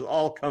turnovers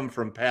all come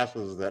from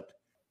passes that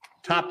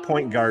top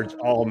point guards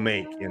all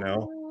make.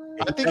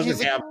 I think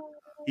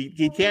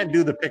he can't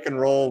do the pick and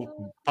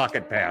roll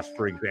pocket pass,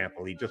 for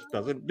example. He just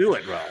doesn't do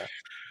it well,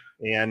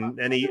 and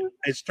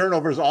his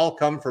turnovers all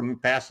come from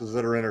passes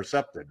that are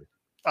intercepted.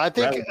 I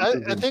think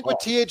with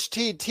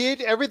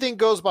THT, everything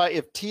goes by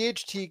if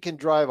THT can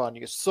drive on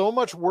you. So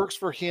much works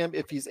for him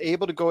if he's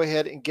able to go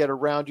ahead and get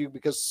around you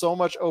because so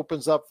much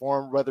opens up for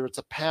him, whether it's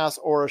a pass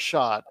or a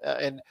shot.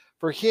 And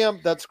for him,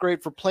 that's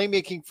great for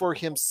playmaking for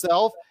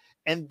himself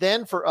and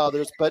then for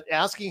others. But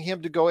asking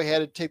him to go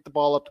ahead and take the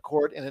ball up the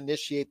court and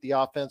initiate the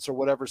offense or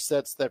whatever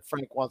sets that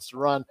Frank wants to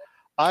run,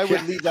 I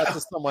would leave that to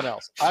someone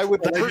else. I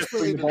would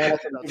personally leave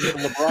that to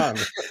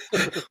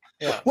LeBron.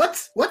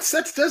 What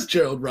sets does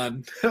Gerald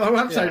run?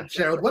 I'm sorry,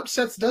 Gerald. What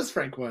sets does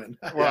Frank win?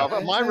 Well,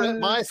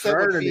 my set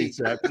would be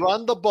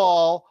run the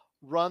ball,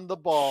 run the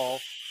ball,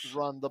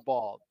 run the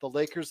ball. The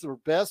Lakers are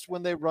best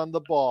when they run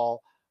the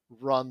ball.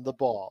 Run the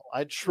ball.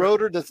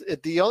 Schroeder does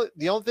the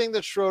only thing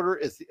that Schroeder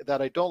is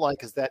that I don't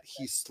like is that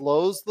he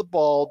slows the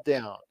ball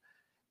down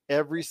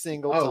every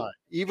single time.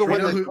 Even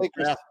when the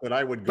Lakers. But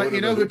I would go. But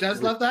you know who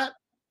does love that?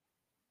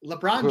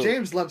 LeBron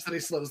James loves that he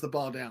slows the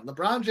ball down.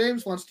 LeBron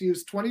James wants to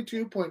use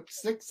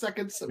 22.6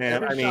 seconds of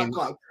every shot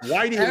clock.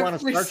 Why do you want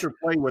to start your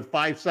play with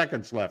 5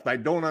 seconds left? I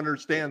don't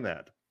understand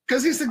that.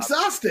 Because he's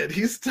exhausted.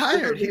 He's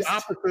tired. He's the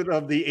opposite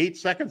of the 8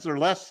 seconds or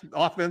less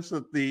offense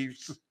that the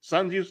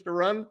Suns used to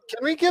run.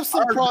 Can we give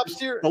some props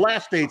here? The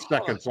last 8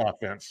 seconds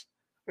offense.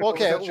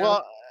 Okay,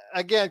 well,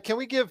 again, can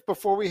we give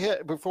before we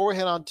head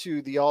on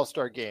to the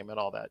All-Star game and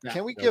all that?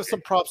 Can we give some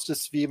props to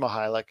Svi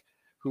Mihajlovic,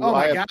 who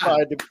I have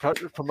tried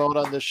to promote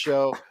on this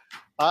show?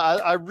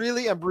 I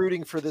really am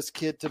rooting for this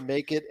kid to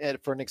make it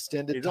for an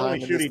extended time.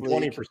 He's only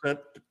shooting 20%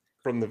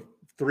 from the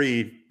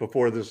 3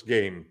 before this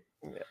game.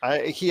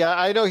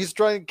 I know he's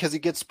trying because he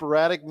gets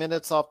sporadic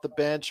minutes off the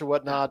bench or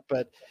whatnot,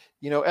 but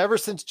ever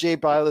since Jay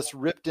Bilas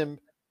ripped him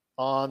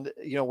on,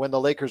 when the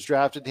Lakers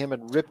drafted him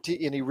and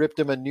he ripped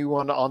him a new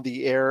one on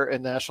the air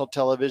and national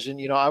television,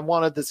 I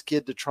wanted this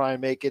kid to try and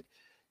make it.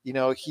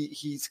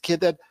 He's a kid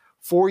that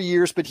 4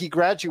 years, but he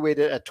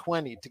graduated at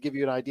 20 to give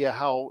you an idea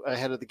how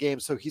ahead of the game.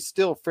 So he's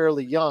still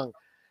fairly young,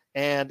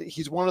 and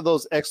he's one of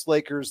those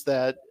ex-Lakers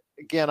that.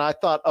 Again, I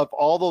thought of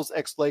all those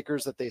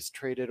ex-Lakers that they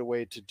traded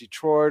away to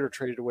Detroit or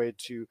traded away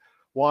to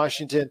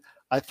Washington,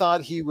 I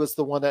thought he was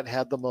the one that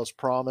had the most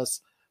promise.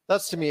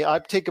 That's to me,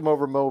 I'd take him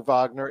over Mo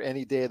Wagner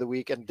any day of the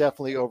week and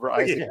definitely over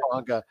Isaac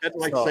Bonga. That's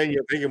like saying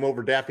you take him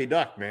over Daffy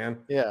Duck, man.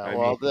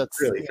 Yeah, that's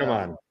really, come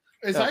on.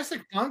 Is Isaac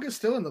Bonga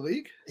still in the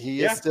league?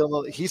 He is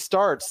still. He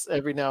starts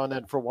every now and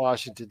then for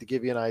Washington to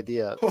give you an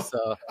idea.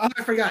 So I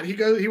forgot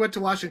he went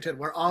to Washington,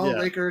 where all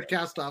Laker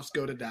castoffs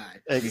go to die.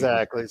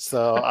 Exactly.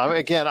 So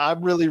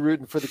I'm really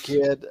rooting for the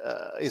kid.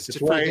 It's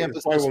why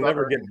we'll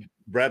never get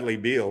Bradley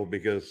Beal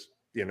because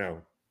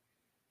No.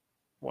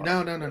 We're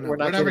never going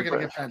to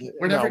get Bradley.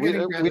 We're never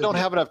getting Bradley. We don't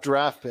have enough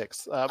draft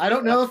picks. I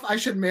don't know if I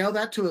should mail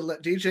that to a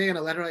DJ in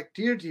a letter like,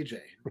 "Dear DJ,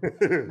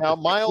 now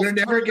Miles, we're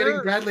never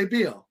getting Bradley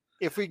Beal."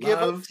 If we give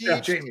up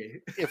THT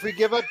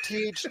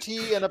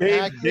and a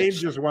package, Dave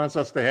just wants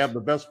us to have the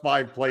best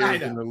 5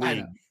 players in the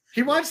league.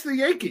 He wants the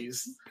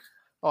Yankees.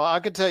 Oh, I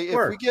can tell you,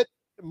 if we get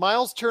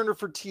Miles Turner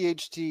for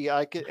THT,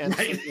 I could and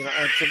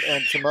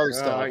some other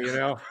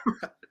stuff.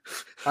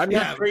 I'm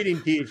not trading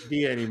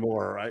THT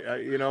anymore.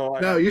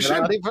 No, you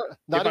should.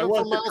 If I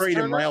was to trade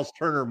him, Miles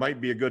Turner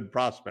might be a good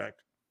prospect.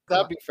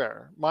 That'd be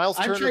fair. Miles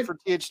Turner for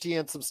THT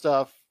and some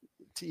stuff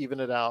to even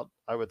it out,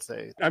 I would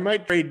say. I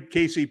might trade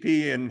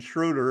KCP and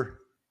Schroeder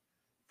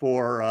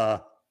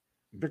for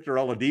Victor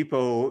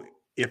Oladipo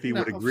if he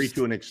would agree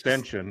to an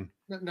extension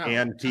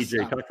and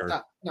TJ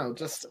Tucker.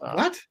 Just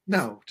what?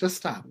 No, just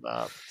stop.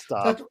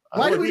 Stop.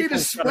 Why do we need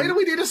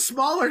a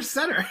smaller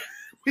center?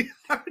 We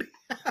already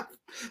have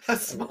a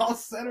small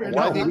center. We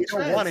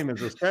don't want him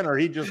as a center.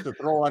 He just to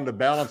throw on to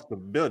balance the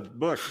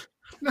book.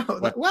 No,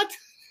 what?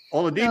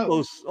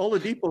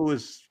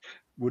 Oladipo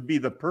would be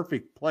the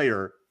perfect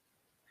player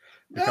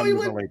to come to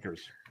the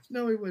Lakers.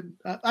 No, he wouldn't.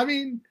 I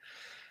mean,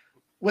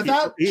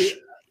 without He's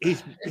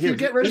if his you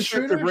get rid of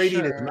defensive Schroeder, rating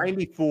sure. is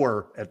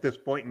 94 at this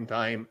point in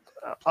time.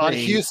 On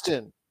playing-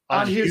 Houston.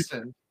 on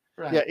Houston.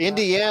 Right. Yeah,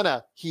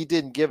 Indiana, he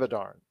didn't give a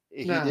darn.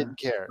 He No. didn't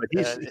care. But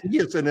he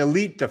is an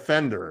elite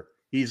defender.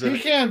 He's He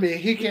can be.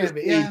 He can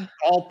be. Yeah.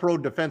 all-pro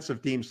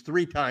defensive teams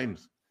 3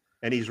 times,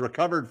 and he's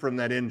recovered from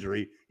that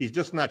injury. He's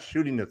just not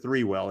shooting the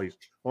 3 well. He's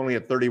only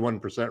at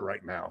 31%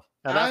 right now.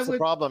 And that's the would-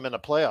 problem in the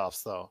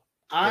playoffs, though.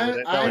 I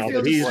feel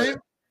but the he's- same.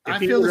 I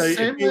If he feel were, the to,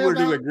 same if he way were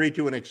to about. agree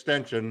to an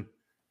extension,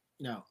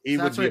 No, he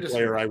would that's be where a I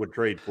player disagree. I would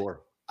trade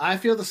for. I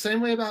feel the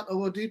same way about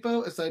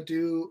Oladipo as I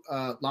do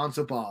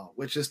Lonzo Ball,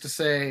 which is to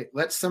say,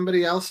 let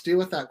somebody else deal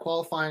with that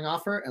qualifying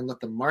offer and let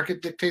the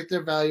market dictate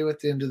their value at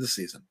the end of the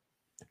season.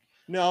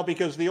 No,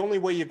 because the only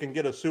way you can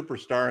get a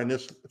superstar in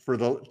this for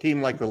the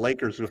team like the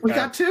Lakers who We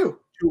have got 2.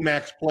 2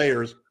 max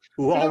players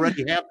who don't-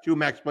 already have 2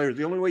 max players,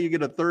 the only way you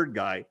get a third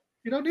guy,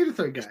 You don't need a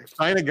third guy.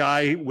 sign a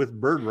guy with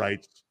bird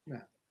rights.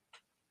 Yeah.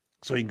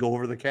 So you can go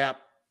over the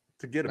cap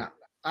to get him. No.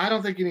 I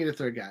don't think you need a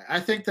third guy. I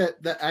think that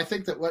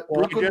what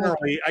Well, Brooklyn will-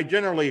 I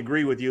generally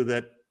agree with you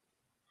that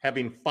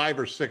having 5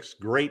 or 6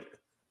 great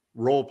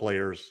role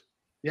players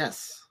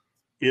yes,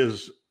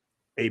 is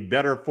a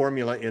better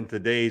formula in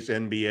today's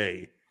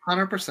NBA.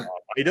 100%.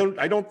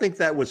 I don't think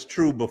that was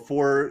true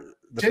before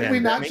the Did we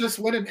not pandemic. just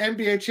win an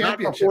NBA Not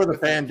championship? before the with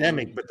that?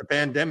 pandemic, but the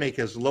pandemic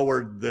has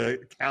lowered the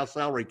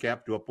salary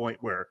cap to a point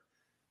where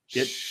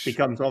it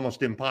becomes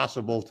almost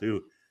impossible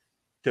to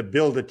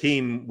build a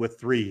team with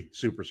 3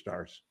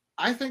 superstars.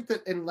 I think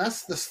that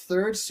unless this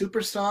third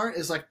superstar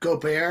is like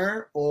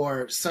Gobert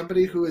or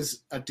somebody who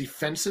is a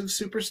defensive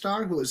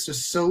superstar who is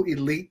just so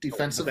elite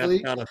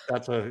defensively,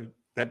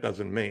 That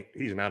doesn't make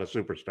he's not a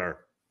superstar.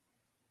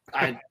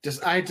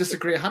 I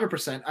disagree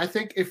 100%. I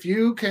think if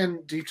you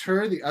can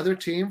deter the other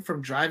team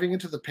from driving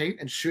into the paint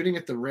and shooting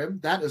at the rim,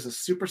 that is a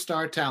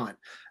superstar talent.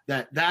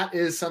 That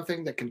is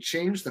something that can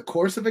change the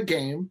course of a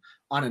game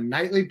on a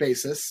nightly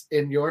basis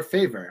in your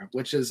favor,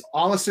 which is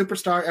all a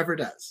superstar ever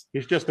does.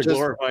 He's just a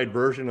glorified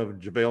version of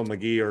JaVale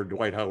McGee or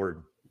Dwight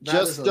Howard. That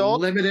Just is a don't-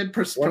 limited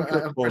One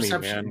trick pony,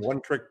 perception. man.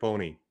 One trick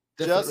pony.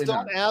 Definitely Just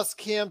don't not. ask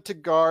him to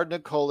guard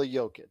Nikola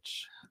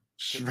Jokic.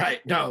 Right?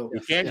 No,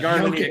 You can't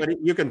guard Jokic. anybody.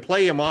 You can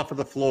play him off of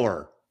the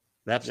floor.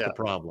 That's Yeah. the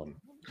problem.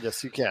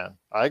 Yes, you can.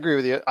 I agree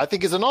with you. I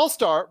think he's an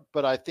all-star,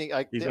 but I think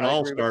He's I an agree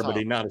all-star, with but Tom.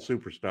 he's not a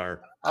superstar.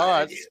 All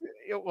right.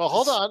 Well,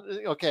 hold on.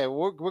 Okay,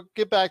 we'll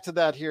get back to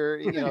that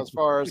here. As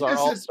far as our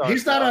all-star.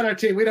 he's not on our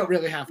team. We don't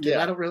really have to.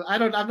 Yeah.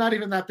 I'm not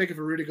even that big of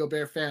a Rudy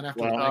Gobert fan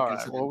after Well, the All Mike right.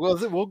 incident. Well,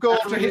 we'll go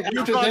After over he- the-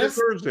 after He this-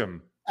 deserves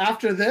him.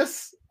 After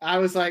this, I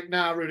was like,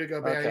 nah, Rudy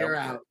Gobert, Okay. you're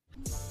out.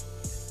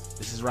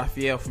 This is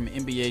Raphael from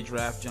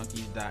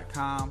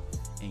NBADraftJunkies.com,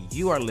 and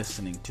you are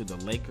listening to the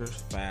Lakers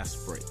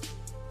Fast Break.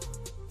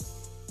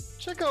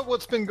 Check out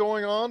what's been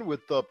going on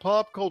with the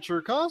Pop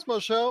Culture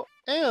Cosmos Show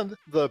and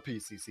the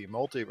PCC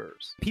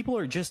Multiverse. People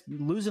are just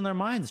losing their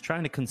minds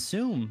trying to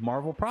consume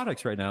Marvel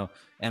products right now,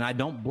 and I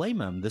don't blame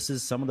them. This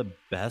is some of the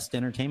best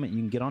entertainment you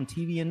can get on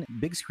TV and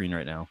big screen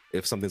right now.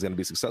 If something's going to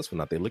be successful or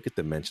not, they look at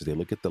the mentions, they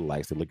look at the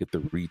likes, they look at the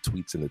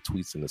retweets and the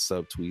tweets and the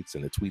subtweets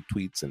and the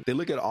tweets, and they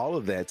look at all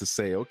of that to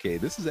say, okay,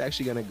 this is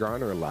actually going to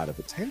garner a lot of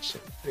attention.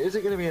 Is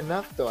it going to be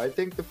enough, though? I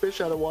think the fish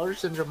out of water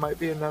syndrome might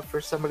be enough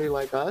for somebody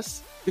like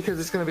us, because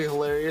it's going to be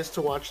hilarious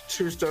to watch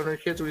 2 stoner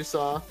kids we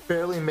saw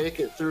barely make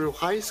it through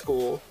high school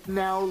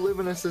now live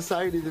in a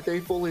society that they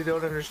fully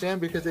don't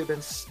understand because they've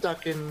been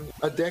stuck in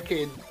a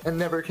decade and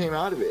never came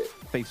out of it.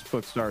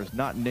 Facebook stars,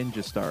 not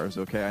ninja stars,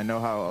 okay? I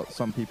know how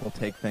some people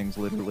take things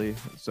literally,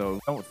 so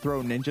don't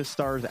throw ninja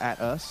stars at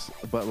us,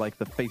 but like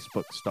the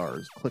Facebook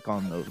stars. Click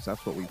on those.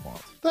 That's what we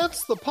want.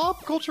 That's the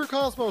Pop Culture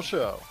Cosmos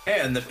Show.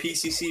 And the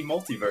PCC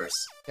Multiverse.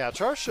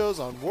 Catch our shows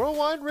on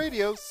Worldwide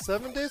Radio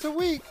 7 days a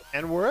week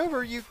and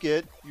wherever you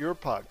get your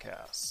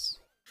podcasts.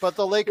 But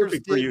the Lakers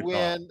Perfect for did you, Tom.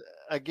 win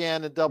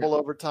again in double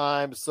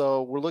overtime,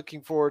 so we're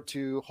looking forward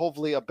to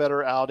hopefully a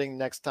better outing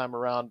next time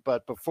around.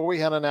 But before we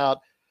head on out,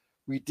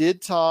 we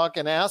did talk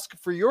and ask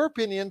for your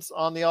opinions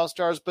on the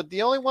All-Stars, but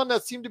the only one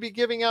that seemed to be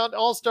giving out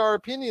All-Star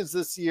opinions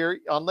this year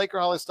on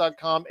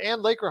Lakerholics.com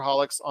and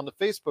Lakerholics on the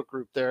Facebook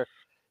group there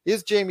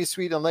is Jamie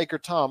Sweet and Laker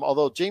Tom,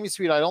 although Jamie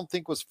Sweet I don't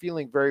think was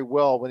feeling very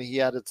well when he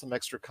added some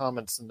extra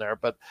comments in there,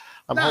 but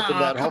I'm hoping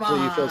that come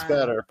hopefully he feels on.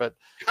 better. But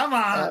Come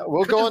on.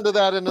 we'll go into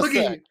that in a Boogie.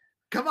 sec.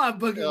 Come on,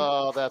 Boogie.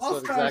 Oh, that's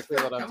All-Stars, exactly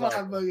what I'm Come on,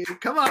 talking about. Boogie.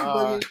 Come on,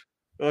 Boogie.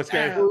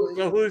 Okay,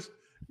 Yeah. who's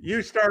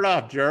you start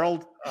off,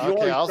 Gerald? You Okay,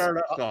 always I'll- start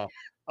us off.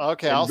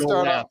 Okay, and I'll go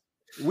start last. off.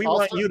 We I'll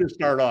want start- you to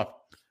start off.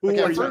 Who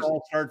Okay, are your first-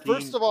 all-star teams?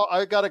 First of all,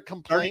 I got a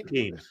complaint.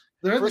 teams.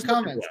 They're in the First of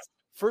all- comments.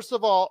 First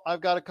of all, I've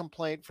got a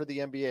complaint for the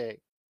NBA.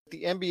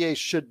 The NBA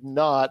should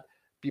not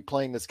be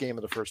playing this game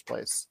in the first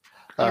place.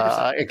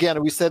 100%.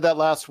 Again, we said that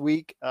last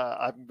week.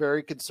 I'm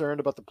very concerned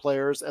about the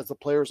players, as the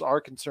players are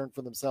concerned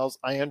for themselves.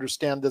 I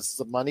understand this is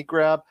a money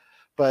grab,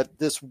 but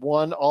this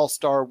one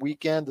All-Star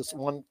weekend, this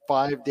one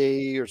 5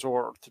 days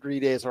or 3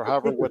 days or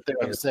however what they're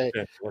going to say,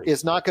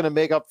 is not going to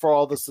make up for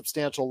all the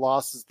substantial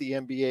losses the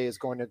NBA is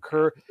going to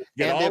incur.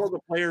 Get And all if- of the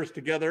players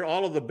together,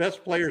 all of the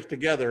best players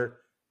together,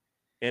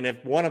 And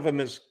if one of them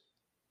is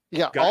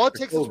got all it the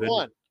takes COVID, is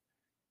one.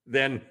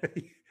 then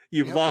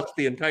you've lost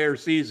the entire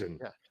season.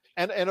 Yeah.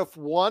 And if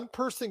one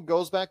person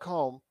goes back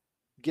home,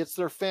 gets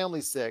their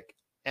family sick,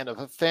 and if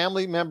a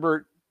family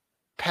member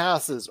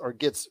passes or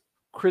gets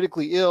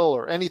critically ill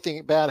or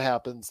anything bad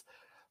happens,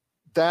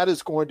 that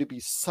is going to be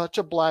such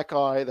a black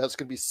eye. That's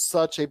going to be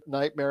such a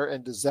nightmare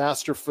and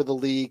disaster for the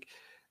league.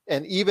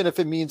 And even if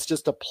it means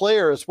just a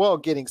player as well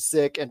getting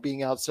sick and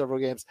being out several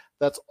games,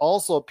 that's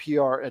also a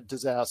PR and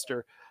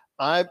disaster.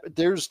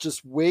 There's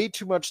just way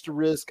too much to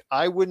risk.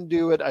 I wouldn't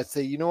do it. I'd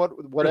say, you know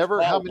what, whatever.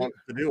 Chris Paul how many wants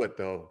to do it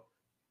though,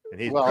 and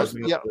he's Well,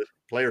 president yeah. of the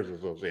Players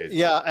Association.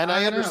 Yeah, and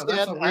I I know, that's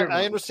understand. a weird I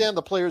one. understand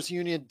the players'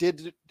 union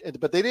did,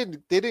 but they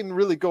didn't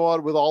really go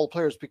out with all the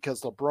players because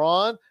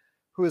LeBron,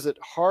 who is it,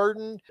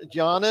 Harden,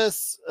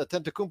 Giannis,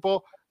 Antetokounmpo,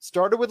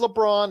 started with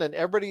LeBron, and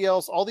everybody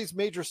else. All these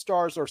major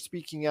stars are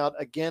speaking out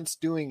against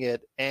doing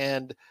it,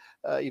 and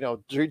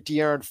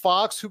De'Aaron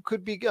Fox, who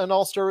could be an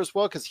all-star as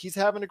well because he's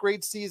having a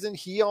great season.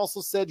 He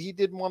also said he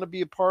didn't want to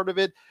be a part of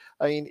it.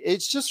 I mean,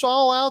 it's just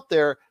all out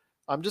there.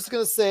 I'm just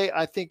going to say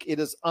I think it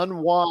is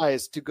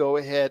unwise to go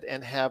ahead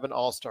and have an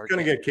all-star It's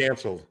going to get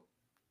canceled.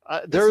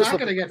 It's not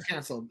going to get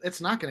canceled.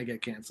 It's not going to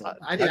get canceled.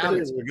 I doubt think it.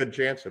 there's a good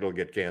chance it'll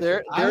get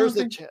canceled. There's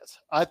a chance.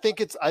 I think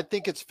it's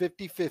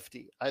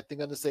 50-50. I think I'm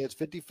going to say it's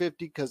 50-50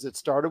 because it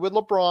started with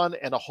LeBron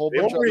and a whole The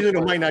bunch of only reason it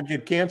other might players. not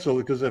get canceled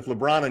is because if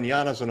LeBron and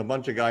Giannis and a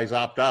bunch of guys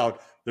opt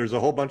out, there's a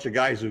whole bunch of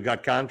guys who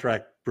got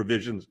contract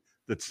provisions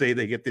that say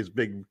they get this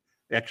big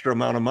extra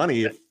amount of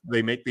money if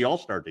they make the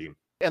All-Star team.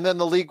 And then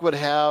the league would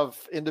have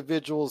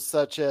individuals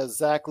such as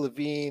Zach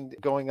LaVine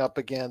going up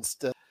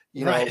against,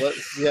 Right.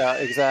 yeah,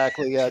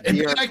 exactly. It'd be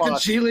De'Aaron like the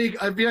Fox. G League.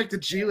 It'd be like the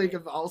G League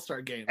of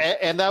All-Star games.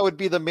 And that would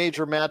be the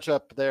major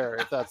matchup there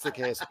if that's the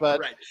case. But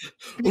Right.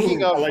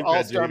 speaking Ooh, of I like that,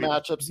 all-star Jamie.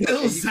 matchups,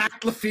 Will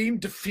Zach LaVine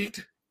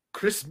defeat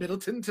Chris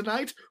Middleton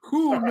tonight?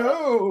 Who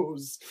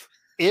knows?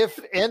 if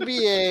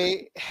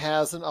NBA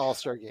has an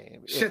all-star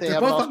game, if Shit, they they're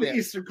have an both on all-star the game,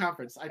 Eastern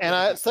Conference.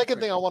 second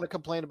thing I want to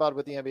complain about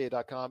with the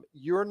NBA.com,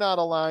 you're not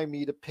allowing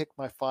me to pick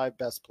my 5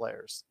 best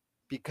players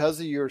because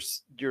of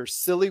your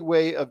silly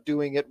way of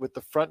doing it with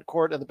the front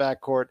court and the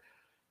back court.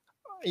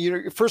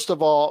 First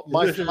of all,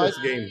 This is this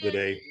game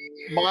today.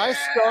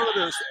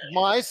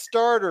 my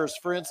starters,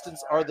 for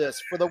instance, are this.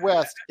 For the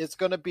West, it's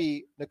going to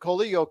be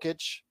Nikola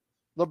Jokic,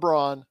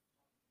 LeBron,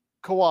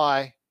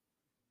 Kawhi,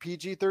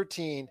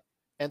 PG-13,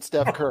 and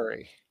Steph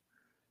Curry.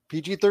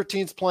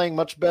 PG-13's playing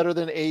much better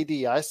than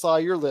AD. I saw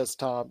your list,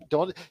 Tom.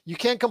 You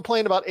can't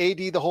complain about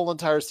AD the whole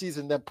entire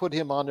season, then put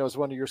him on as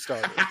one of your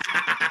starters.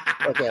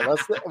 Okay,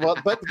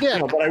 but again,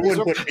 No, but I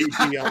wouldn't put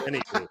PG on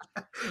anything.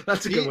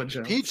 That's a good one,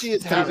 Joe. PG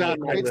is He's having a on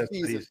my great list, but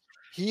season. he's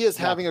He is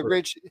not having a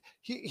great.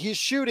 He's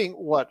shooting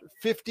what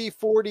 50,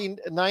 40,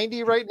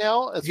 90 right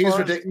now. As He's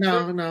far as-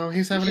 ridiculous. No,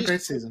 he's having a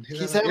great season.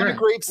 He's having a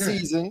great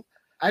season.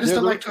 I just They're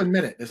don't the- like to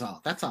admit it. Is all.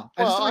 That's all.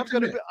 I just Well, don't I'm like to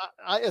going admit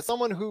to it. as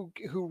someone who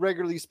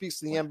regularly speaks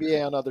to the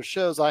NBA on other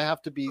shows, I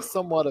have to be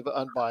somewhat of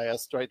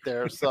unbiased right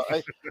there. So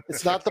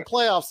it's not the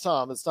playoffs,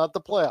 Tom. It's not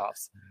the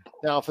playoffs.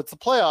 Now, if it's the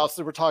playoffs,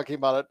 and we're talking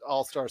about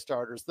all-star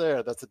starters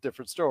there, that's a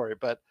different story.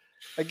 But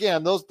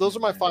again, those are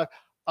my 5.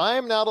 I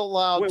am not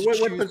allowed to What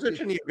choose.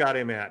 position you got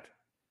him at?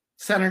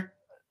 Center.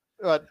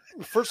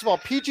 First of all,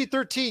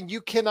 PG-13,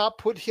 you cannot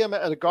put him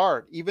at a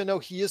guard, even though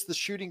he is the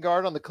shooting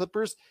guard on the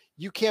Clippers.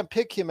 You can't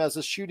pick him as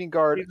a shooting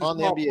guard He's a on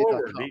the small NBA.com.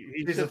 forward.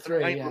 He's a just three,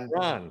 behind yeah.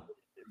 LeBron.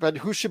 But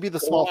who should be the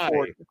small Kawhi.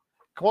 forward?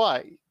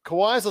 Kawhi.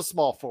 Kawhi's a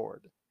small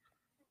forward.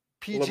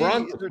 PG,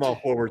 LeBron's a small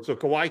forward, so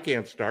Kawhi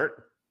can't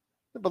start.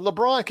 but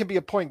LeBron can be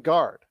a point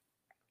guard.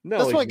 No,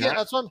 That's what he's not.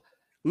 that's what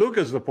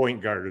Luka's the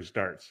point guard who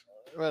starts.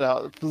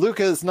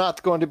 Luka is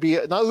not going to be.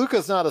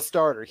 Luka's not a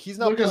starter. He's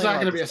not. Luka's playing not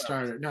on going to be the a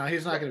starter. No,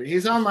 he's not going to be.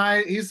 He's on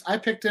my. I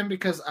picked him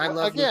because I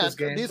love Again, Luka's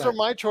game. these but- are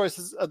my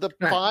choices. The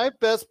Right. 5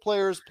 best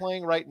players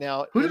playing right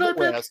now Who in did I the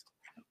pick? West: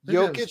 Who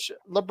does? Jokic,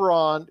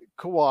 LeBron,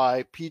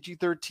 Kawhi,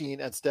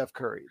 PG-13, and Steph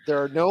Curry.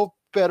 There are no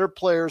better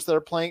players that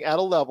are playing at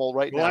a level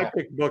right Well, now. I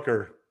picked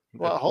Booker.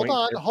 Well, at hold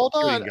point-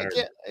 on. shooting guard.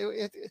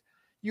 Again,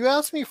 you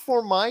asked me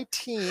for my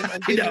team. I'm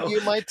I know. giving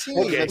you my team.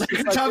 Okay. It's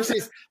just like Tom you're,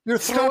 says- you're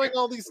throwing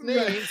all these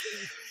Right. names.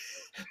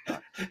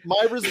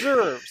 My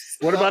reserves.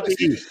 What about the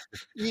East?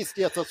 East?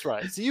 Yes, that's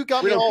right. So you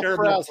got We me don't all care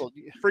about- frazzled.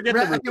 Forget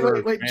Right, the wait,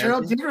 reserve. wait, man.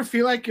 Gerald, do you ever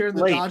feel like you're in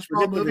the Wait, dodgeball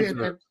forget the movie?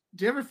 reserve.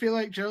 Do you ever feel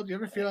like, Gerald? Do you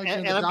ever feel like you're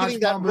in And the I'm getting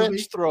that dodgeball wrench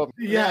movie? thrown.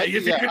 Yeah,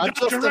 you think I'm you're just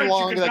Dr. Wrench,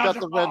 Long, you and I can got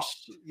dodge the a ball.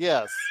 wrench.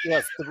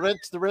 Yes,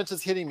 the wrench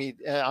is hitting me.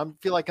 I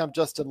feel like I'm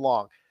Justin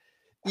Long.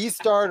 East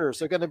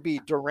starters are going to be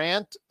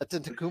Durant,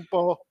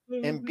 Antetokounmpo,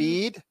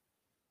 Embiid,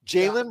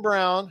 Jaylen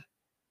Brown,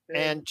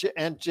 and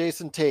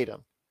Jason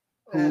Tatum,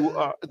 who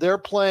they're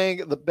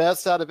playing the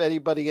best out of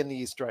anybody in the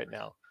East right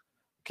now.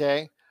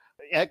 Okay,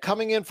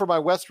 coming in for my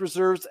West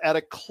reserves at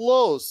a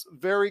close,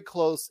 very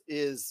close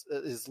is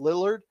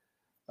Lillard,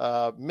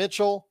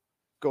 Mitchell,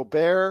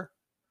 Gobert,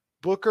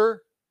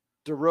 Booker,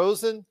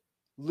 DeRozan,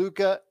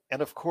 Luka,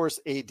 and of course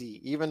AD.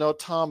 Even though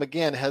Tom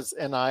again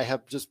and I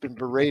have just been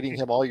berating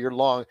him all year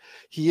long,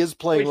 he is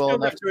playing well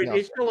enough.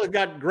 He still has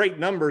got great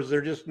numbers.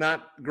 They're just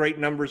not great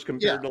numbers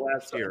compared to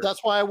last year.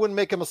 That's why I wouldn't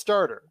make him a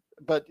starter.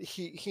 But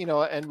he,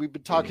 and we've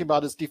been talking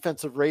about his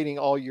defensive rating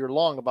all year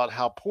long about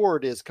how poor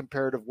it is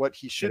compared to what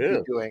he should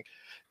be doing.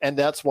 And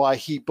that's why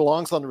he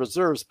belongs on the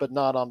reserves, but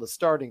not on the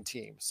starting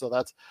team. So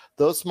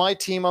that's my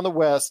team on the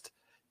West.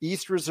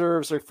 East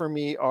reserves for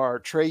me are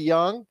Trae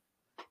Young,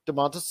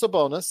 Domantas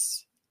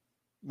Sabonis,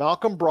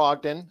 Malcolm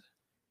Brogdon,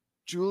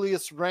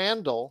 Julius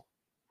Randle,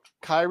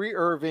 Kyrie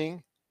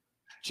Irving,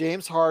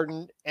 James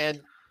Harden, and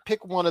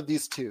pick one of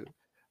these two,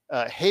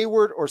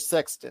 Hayward or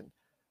Sexton.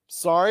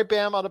 Sorry,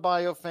 Bam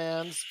Adebayo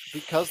fans,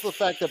 because of the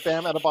fact that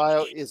Bam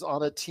Adebayo is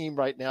on a team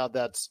right now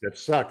that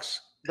sucks.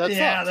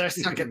 They're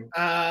sucking.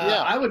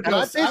 I would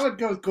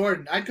go with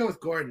Gordon. I'd go with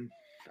Gordon.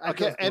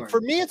 And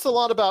for me, it's a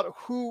lot about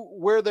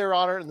where they're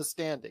on in the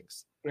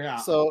standings. Yeah.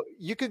 So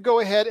you could go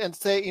ahead and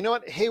say, you know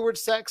what, Hayward,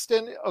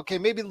 Sexton, okay,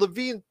 maybe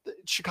Levine,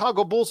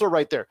 Chicago Bulls are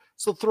right there.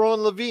 So throw in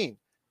Levine.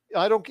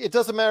 It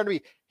doesn't matter to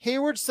me.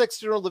 Hayward,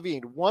 Sexton, or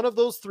Levine, one of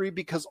those three,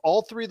 because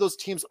all three of those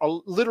teams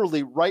are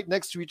literally right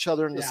next to each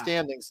other in the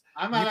standings.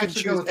 I might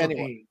actually go with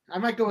Levine. I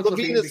might go with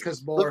Levine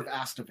because more have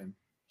asked of him.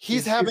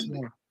 He's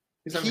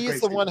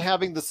the one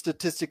having the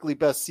statistically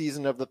best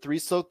season of the three.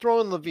 So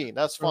throw in Levine.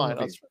 That's fine.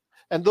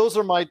 And those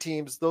are my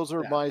teams. Those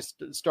are my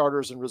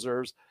starters and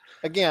reserves.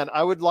 Again,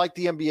 I would like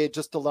the NBA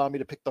just to allow me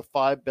to pick the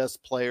 5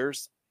 best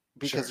players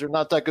because they're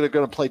not that good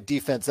going to play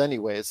defense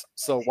anyways.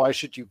 So why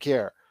should you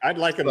care? I'd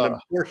like them to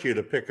force you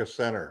to pick a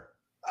center.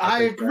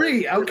 I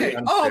agree. Okay.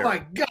 Oh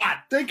my God!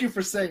 Thank you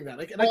for saying that.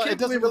 And I can't it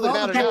doesn't believe really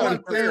matter.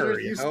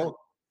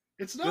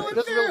 It's not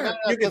unfair.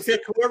 You can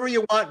pick whoever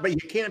you want, but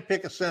you can't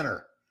pick a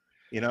center.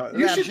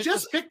 You should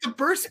just pick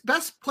the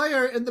best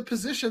player in the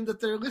position that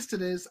they're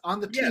listed as on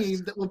the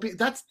team. That will be.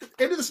 That's the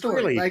end of the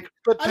story. Really?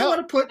 But I don't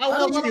want to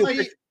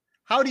put.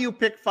 How do you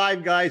pick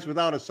 5 guys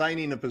without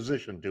assigning a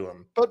position to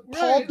them? But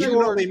Paul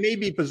George, they may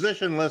be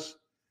positionless.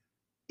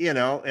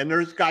 And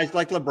there's guys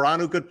like LeBron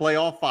who could play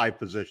all 5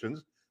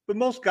 positions, but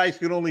most guys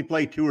can only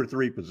play 2 or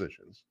 3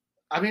 positions.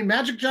 I mean,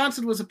 Magic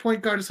Johnson was a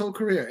point guard his whole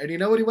career. And you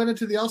know what he went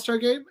into the All-Star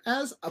game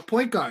as? A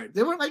point guard.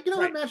 They weren't like,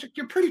 what, Magic,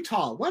 you're pretty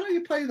tall. Why don't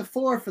you play the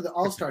 4 for the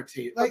All-Star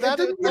team? Like,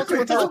 that's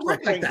what doesn't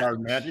work like that.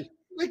 Guard, Magic.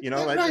 But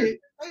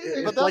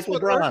it's like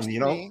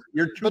LeBron,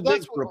 you're too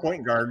big for a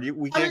point guard.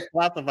 We can't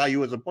classify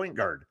you as a point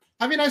guard.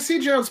 I mean, I see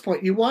Gerald's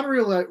point. You want to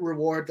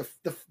reward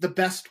the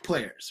best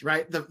players,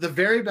 right? The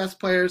very best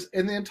players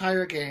in the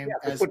entire game.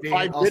 As put being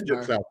 5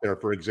 midgets out there,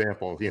 for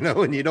example,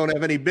 and you don't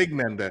have any big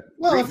men that.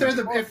 Well,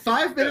 if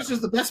 5 midgets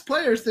is the best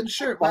players, then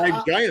sure.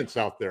 5 giants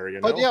out there,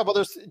 But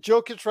there's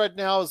Jokic right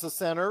now as the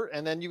center,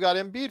 and then you got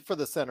Embiid for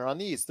the center on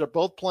the East. They're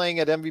both playing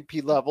at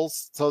MVP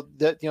levels, so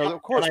that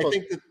of course.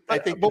 I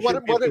think. But what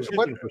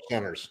for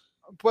centers?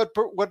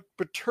 What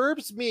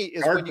perturbs me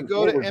is when you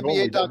go to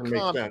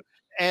NBA.com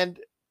and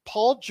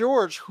Paul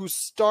George, who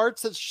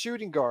starts as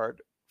shooting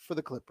guard for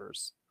the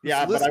Clippers.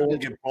 Yeah, but I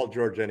won't give Paul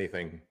George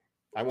anything.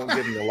 I won't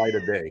give him the light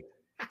of day.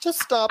 Just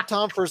stop,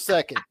 Tom, for a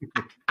second.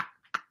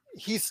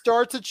 He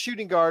starts at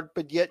shooting guard,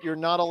 but yet you're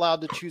not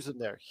allowed to choose him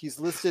there. He's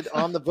listed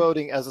on the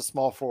voting as a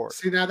small forward.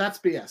 See, now that's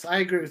BS. I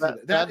agree with you.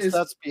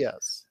 That's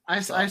BS.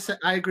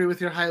 I agree with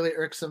your highly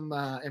irksome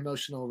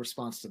emotional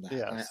response to that.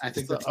 Yes. I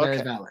think that's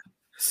very valid.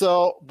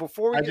 So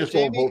before I just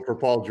won't vote for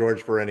Paul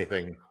George for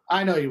anything.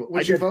 I know you.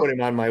 I did put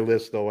him on my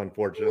list, though.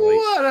 Unfortunately.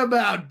 What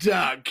about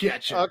Doug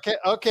Ketchum?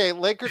 Okay,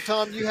 Laker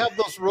Tom, you have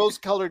those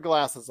rose-colored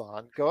glasses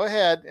on. Go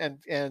ahead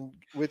and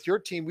with your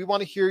team, we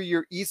want to hear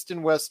your East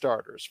and West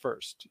starters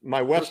first.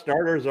 My West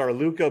starters are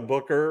Luka,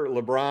 Booker,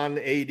 LeBron,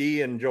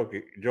 AD, and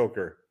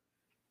Joker.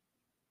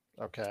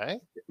 Okay.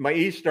 My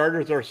East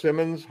starters are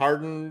Simmons,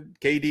 Harden,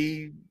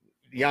 KD,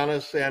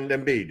 Giannis, and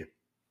Embiid.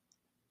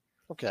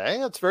 Okay,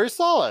 that's very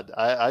solid.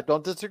 I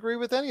don't disagree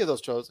with any of those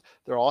shows.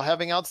 They're all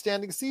having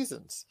outstanding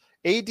seasons.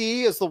 AD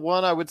is the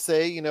one I would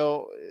say,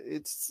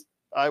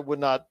 I would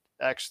not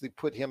actually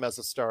put him as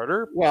a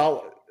starter.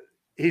 Well,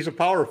 he's a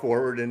power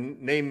forward, and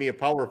name me a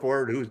power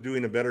forward who's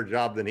doing a better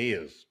job than he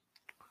is.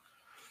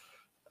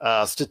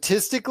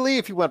 Statistically,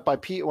 if you went by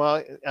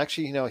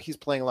he's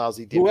playing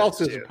lousy defense. Who else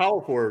is a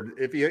power forward?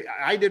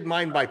 I did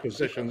mine by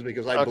positions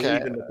because I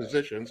believe in the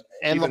positions.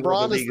 And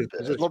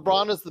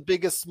LeBron is the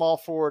biggest small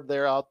forward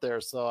out there.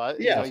 So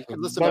you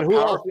can listen to who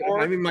else?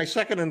 I mean, my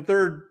second and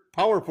third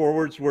power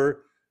forwards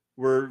were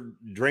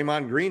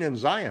Draymond Green and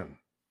Zion.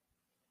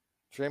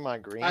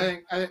 Draymond Green.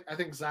 I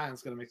think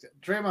Zion's going to make it.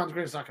 Draymond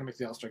Green's not going to make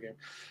the All-Star game.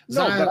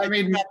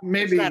 Zion,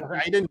 maybe.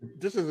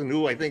 This isn't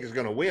who I think is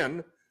going to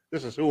win.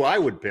 This is who I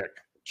would pick.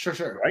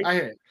 Sure. Right? I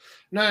hear it.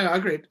 No,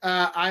 agreed.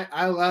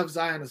 I love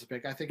Zion as a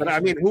pick. I think. But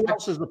I mean, who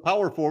else is the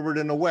power forward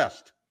in the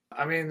West?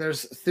 I mean,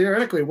 there's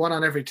theoretically one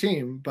on every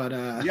team, but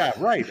yeah,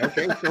 right.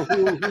 Okay, so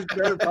who's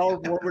better power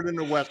forward in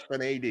the West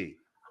than AD?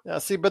 Yeah,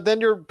 see, but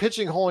then you're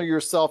pigeonholing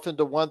yourself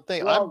into one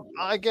thing. Well,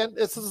 Again,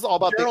 this is all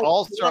about Gerald, the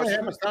all-stars. You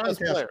gotta have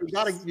a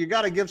contest. You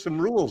gotta give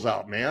some rules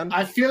out, man.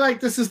 I feel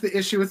like this is the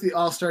issue with the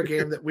All-Star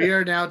game that we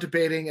are now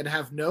debating and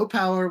have no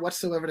power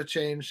whatsoever to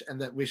change, and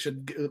that we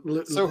should.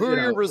 So who are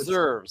your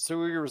reserves?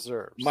 Who are your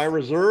reserves? My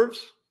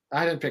reserves?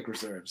 I didn't pick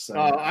reserves. So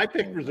I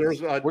picked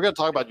reserves. We're going to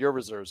talk about your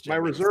reserves. My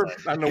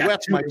reserves on the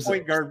West.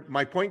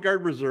 My point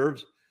guard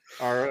reserves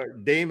are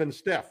Dame and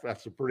Steph.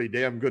 That's a pretty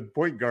damn good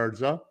point guards,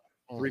 huh?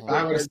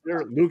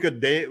 Luka,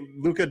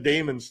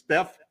 Dame, and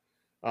Steph.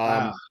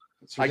 I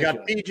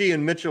got PG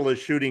and Mitchell as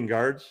shooting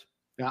guards.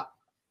 Yeah.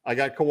 I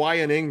got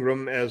Kawhi and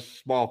Ingram as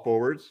small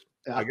forwards.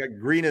 Yeah. I got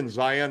Green and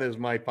Zion as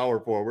my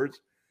power forwards.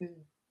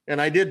 And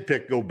I did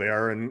pick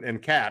Gobert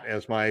and Cat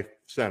as my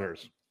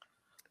centers.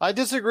 I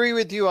disagree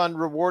with you on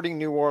rewarding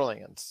New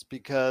Orleans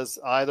because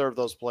either of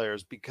those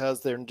players,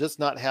 because they're just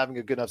not having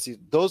a good enough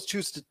season. Those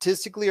two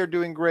statistically are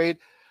doing great,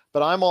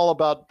 but I'm all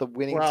about the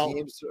winning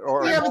teams.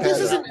 But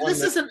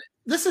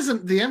this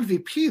isn't the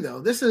MVP though.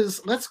 This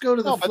is let's go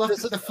to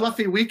the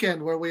fluffy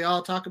weekend where we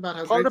all talk about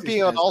how part great of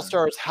being an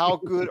all-star is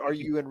how good are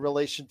you in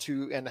relation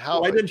to and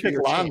how. Well, I didn't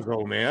pick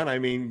Lonzo, man. I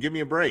mean, give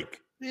me a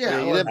break. Yeah,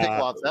 you didn't pick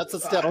Lonzo. That's a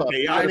step up.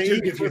 Okay,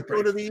 let's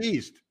go to the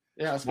East.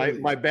 Yeah,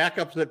 my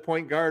backups at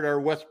point guard are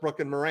Westbrook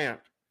and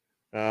Morant.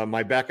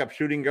 My backup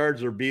shooting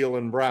guards are Beal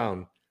and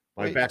Brown.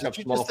 Did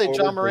you just say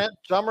John Morant?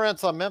 John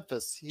Morant's on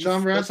Memphis.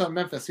 John Morant's on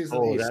Memphis. He's in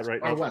the East. That's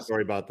right. Oh,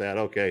 sorry about that.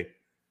 Okay.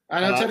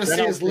 I know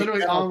Tennessee is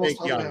literally almost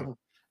Alabama.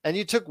 And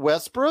you took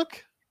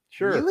Westbrook?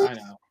 Sure. Really? I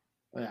know.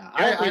 Yeah.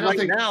 I don't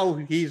think now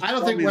he's I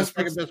don't think the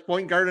second best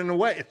point guard in the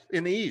West,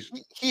 in the East.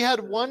 He had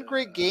one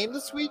great game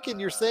this week, and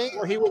you're saying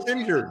he was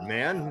injured,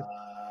 man.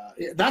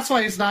 That's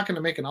why he's not going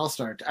to make an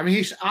All-Star. I mean,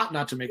 he ought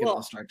not to make an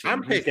All-Star team.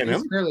 I'm picking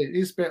him.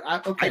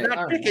 Okay, I'm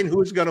not picking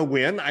who's going to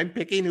win. I'm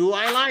picking who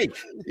I like.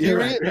 Do you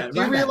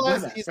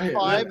realize he's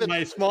 5?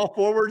 My small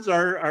forwards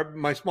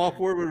my small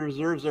forward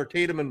reserves are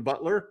Tatum and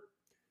Butler.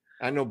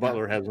 I know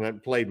Butler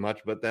hasn't played much,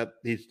 but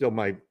he's still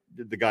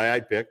the guy I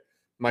picked.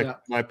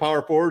 My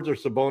power forwards are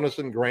Sabonis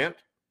and Grant.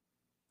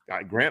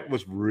 Grant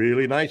was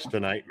really nice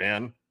tonight,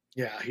 man.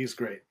 Yeah, he's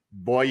great.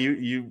 Boy,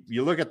 you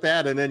look at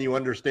that and then you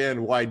understand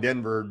why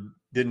Denver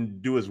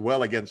didn't do as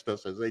well against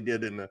us as they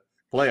did in the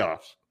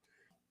playoffs.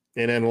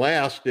 And then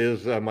last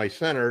is my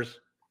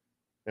centers,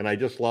 and I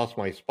just lost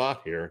my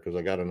spot here because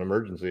I got an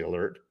emergency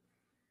alert.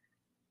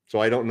 So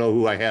I don't know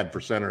who I had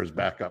for centers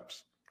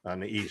backups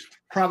on the East.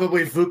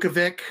 Probably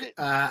Vukovic.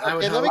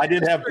 I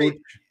did have Vukovic.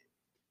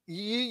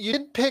 You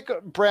didn't pick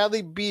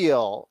Bradley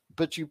Beal,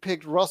 but you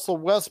picked Russell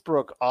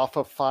Westbrook off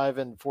a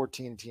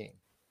 5-14 team.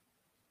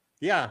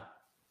 Yeah.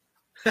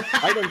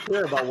 I don't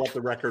care about what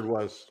the record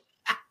was.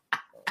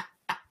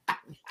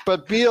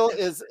 But Beal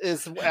is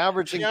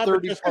averaging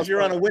 30 just because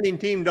you're on a winning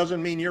team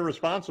doesn't mean you're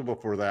responsible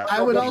for that.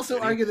 I would also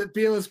argue that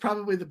Beal is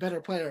probably the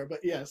better player, but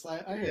yes, I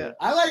hear it.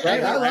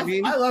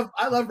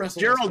 I love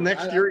Russell. Gerald,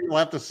 next year you'll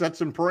have to set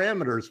some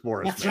parameters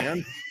for us,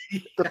 man.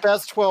 The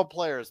best 12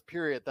 players,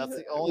 period. That's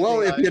the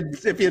only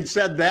if you'd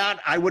said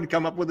that, I would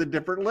come up with a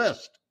different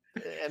list.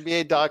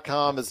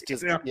 NBA.com is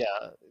just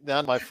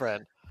not my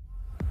friend.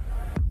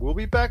 We'll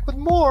be back with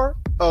more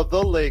of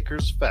the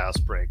Lakers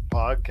Fast Break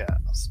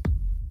podcast.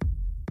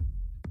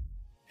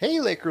 Hey,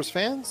 Lakers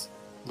fans!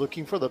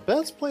 Looking for the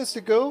best place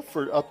to go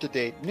for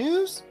up-to-date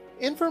news,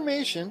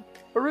 information,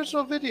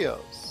 original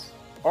videos,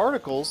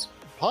 articles,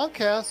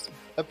 podcasts,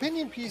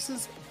 opinion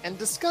pieces, and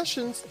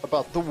discussions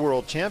about the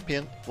world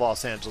champion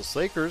Los Angeles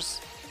Lakers?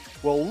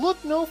 Well,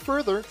 look no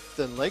further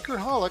than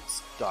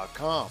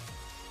Lakerholics.com.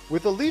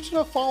 With a legion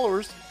of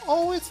followers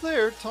always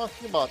there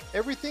talking about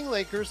everything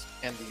Lakers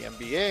and the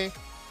NBA,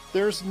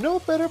 there's no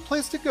better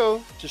place to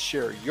go to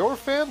share your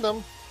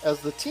fandom as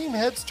the team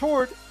heads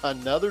toward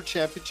another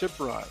championship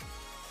run.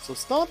 So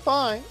stop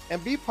by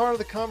and be part of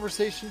the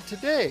conversation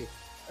today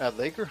at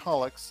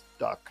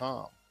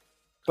Lakerholics.com.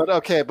 But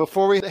okay,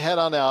 before we head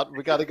on out,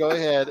 we got to go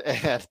ahead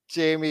and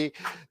Jamie,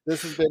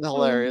 this has been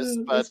hilarious.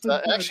 But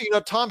actually,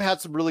 Tom had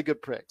some really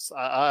good picks.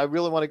 I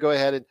really want to go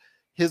ahead and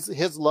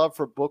his love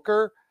for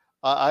Booker.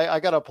 I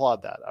got to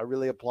applaud that. I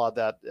really applaud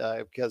that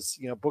because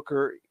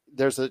Booker.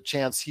 There's a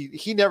chance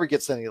he never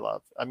gets any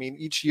love. I mean,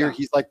 each year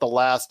he's like the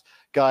last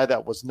guy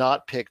that was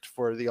not picked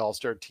for the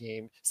All-Star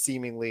team,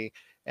 seemingly,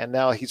 and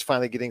now he's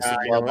finally getting some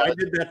love. I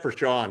did that for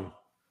Sean.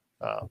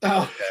 Oh,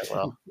 okay.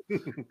 Well,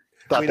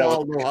 we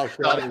all know how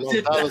Sean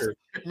was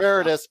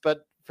meritorious,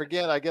 but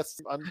forget. I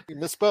guess I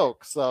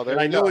misspoke. So there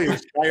I know he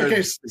was tired.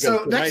 Okay,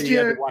 so next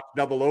year he had to watch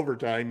double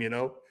overtime.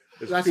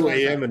 It's 2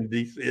 a.m.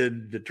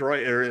 in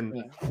Detroit or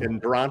in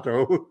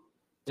Toronto.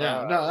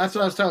 Yeah, no, that's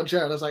what I was telling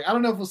Jared. I was like, I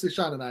don't know if we'll see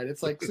Sean tonight.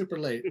 It's like super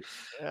late.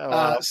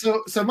 Wow.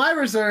 So my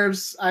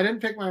reserves, I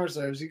didn't pick my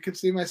reserves. You can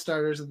see my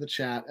starters in the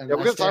chat. And we're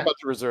going to talk about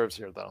the reserves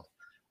here, though.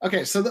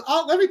 Okay, so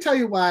let me tell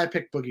you why I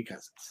picked Boogie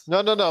Cousins.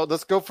 No.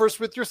 Let's go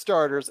first with your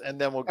starters, and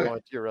then we'll go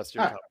into your rest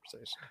of your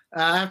conversation.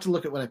 I have to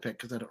look at what I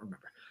picked because I don't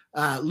remember.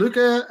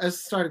 Luka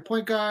as starting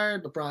point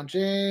guard, LeBron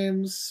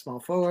James, small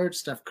forward,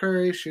 Steph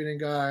Curry, shooting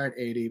guard,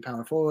 80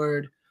 power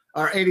forward,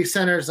 or 80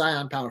 center,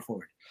 Zion power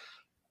forward.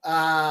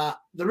 The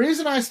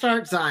reason I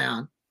start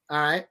Zion,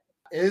 all right,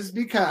 is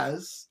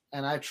because,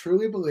 and I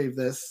truly believe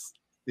this,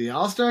 the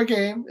All-Star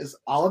game is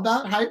all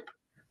about hype.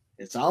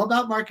 It's all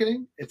about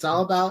marketing. It's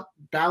all about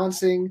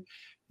balancing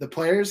the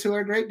players who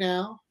are great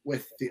now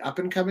with the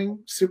up-and-coming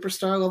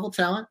superstar level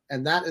talent.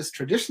 And that has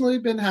traditionally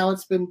been how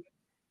it's been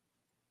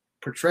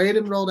portrayed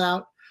and rolled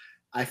out,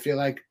 I feel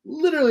like,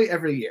 literally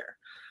every year.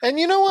 And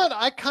you know what?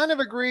 I kind of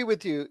agree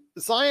with you.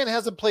 Zion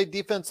hasn't played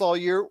defense all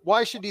year.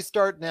 Why should he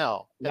start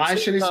now? Why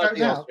should he start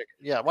now?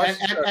 Yeah. Why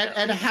should he start now?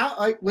 And how,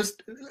 like,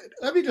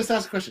 let me just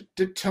ask a question.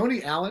 Did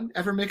Tony Allen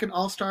ever make an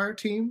all-star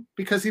team?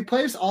 Because he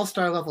plays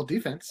all-star level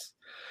defense.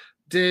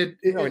 Did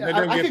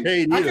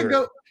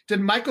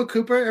Michael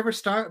Cooper ever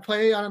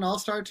play on an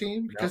all-star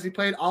team? Because he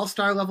played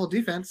all-star level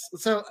defense.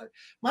 So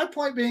my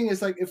point being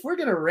is, like, if we're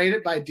going to rate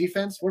it by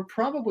defense, we're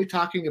probably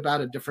talking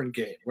about a different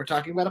game. We're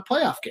talking about a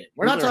playoff game.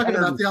 We're not talking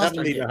about the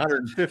all-star game.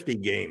 150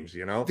 games,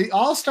 you know. The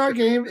all-star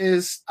game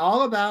is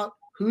all about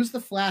who's the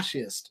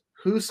flashiest,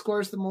 who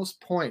scores the most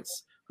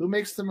points, who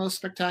makes the most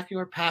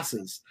spectacular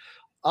passes.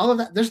 All of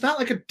that. There's not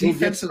like a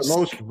defensive the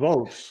most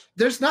votes.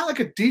 There's not like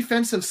a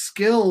defensive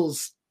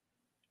skills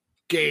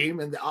game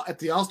at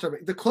the All-Star.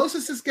 The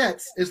closest this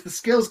gets is the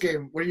skills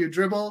game where you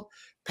dribble,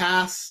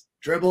 pass,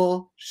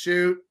 dribble,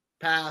 shoot,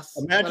 pass.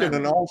 Imagine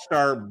an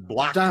all-star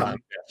block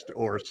contest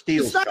or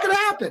steal. It's not going to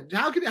happen.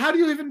 How do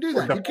you even do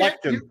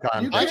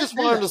that? I just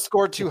wanted to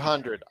score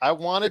 200. I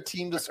want a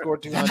team to score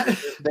 200.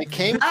 They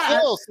came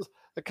close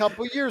a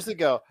couple years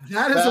ago.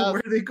 That is a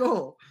worthy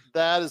goal.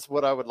 That is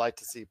what I would like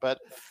to see. But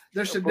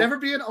there should never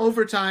be an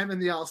overtime in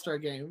the All-Star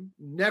game.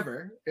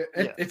 Never.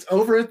 It's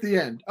over at the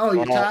end. Oh,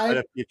 you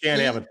tied? You can't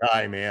have a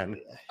tie, man.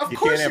 Of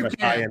course you can't have a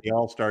tie in the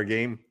All-Star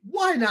game.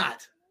 Why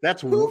not?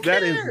 Who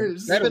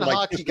cares? Even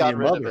hockey got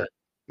rid of it.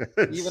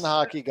 Even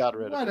hockey got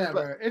rid of it.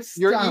 Whatever. It's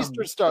your dumb.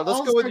 Eastern star.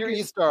 Let's go with your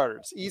East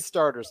starters. East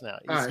starters now.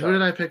 All right. Who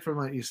did I pick for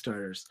my East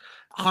starters?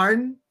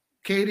 Harden,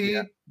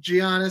 KD,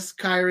 Giannis,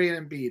 Kyrie,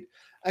 and Embiid.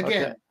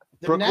 Again,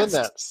 Brooklyn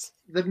Nets.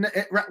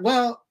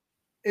 Well,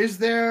 is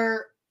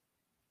there,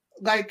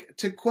 like,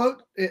 to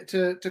quote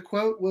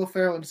Will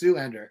Ferrell and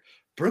Zoolander,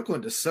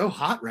 Brooklyn is so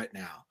hot right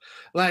now.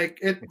 Like,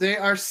 they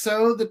are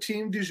so the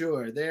team du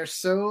jour. They are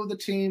so the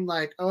team,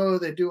 like, oh,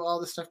 they do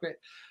all this stuff great.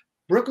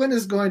 Brooklyn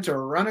is going to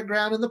run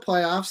aground in the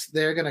playoffs.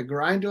 They're going to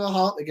grind to a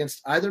halt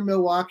against either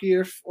Milwaukee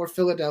or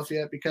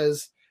Philadelphia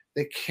because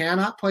they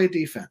cannot play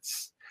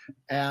defense.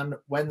 And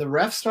when the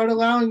refs start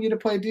allowing you to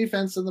play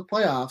defense in the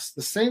playoffs,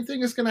 the same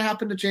thing is going to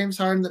happen to James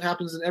Harden that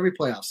happens in every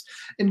playoffs.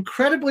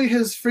 Incredibly,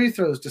 his free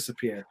throws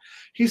disappear.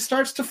 He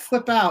starts to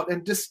flip out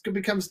and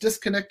becomes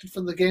disconnected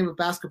from the game of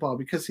basketball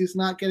because he's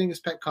not getting his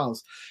pet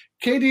calls.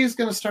 KD is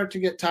going to start to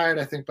get tired,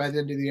 I think, by the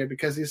end of the year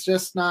because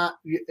he's not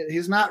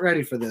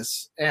ready for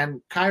this.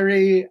 And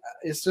Kyrie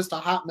is just a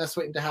hot mess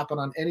waiting to happen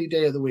on any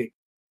day of the week.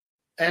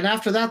 And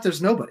after that,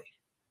 there's nobody.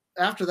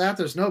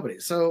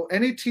 So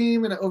any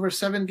team in an over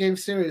 7-game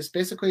series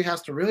basically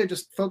has to really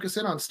just focus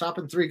in on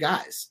stopping 3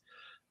 guys.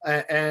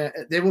 And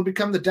they will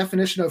become the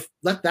definition of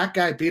let that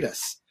guy beat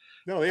us.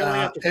 No, they only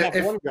have to stop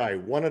one guy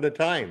one at a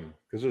time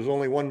because there's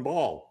only one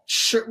ball.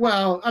 Sure.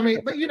 Well, I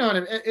mean, but you know what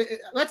I mean.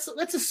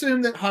 Let's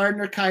assume that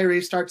Harden or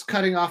Kyrie starts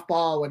cutting off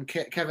ball when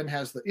Kevin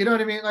has the. You know what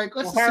I mean? Like,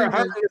 let's assume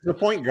Harden is the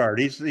point guard.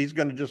 He's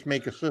going to just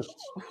make assists.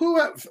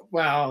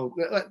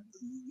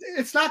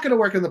 It's not going to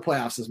work in the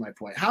playoffs. Is my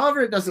point. However,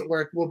 it doesn't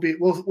work.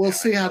 We'll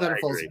see how that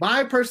unfolds.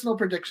 My personal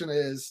prediction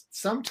is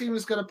some team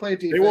is going to play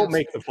defense. They won't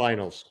make the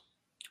finals.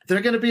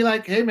 They're going to be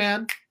like, hey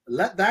man,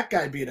 let that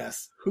guy beat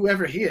us,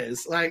 whoever he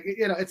is. Like,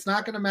 you know, it's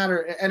not going to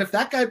matter. And if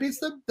that guy beats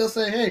them, they'll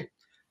say, hey,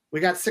 we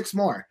got 6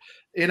 more.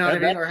 You know what I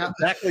mean? That's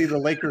exactly the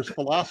Lakers'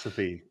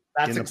 philosophy.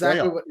 That's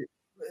exactly what.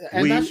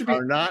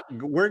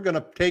 And we're going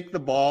to take the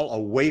ball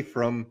away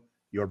from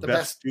your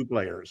best 2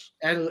 players.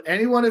 And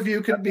any one of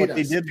you can beat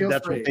us.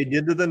 That's what they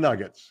did to the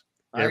Nuggets.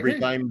 Every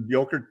time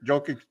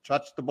Jokic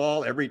touched the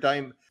ball, every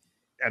time.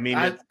 I mean,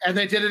 and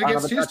they did it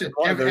against Houston.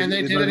 And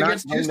they did it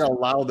against Houston. They're not going to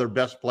allow their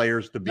best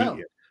players to beat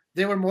you.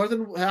 They were more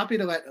than happy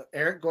to let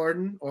Eric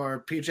Gordon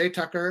or PJ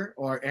Tucker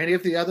or any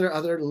of the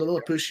other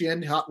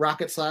Lilliputian hot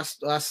Rockets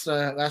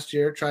last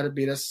year try to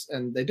beat us,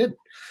 and they didn't.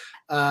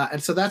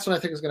 And so that's what I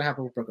think is going to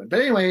happen with Brooklyn. But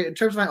anyway, in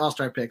terms of my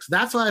All-Star picks,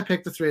 that's why I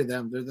picked the 3 of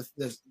them.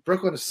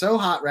 Brooklyn is so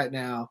hot right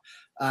now.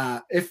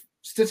 If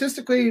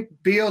statistically,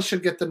 Beal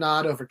should get the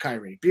nod over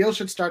Kyrie. Beal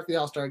should start the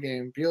All-Star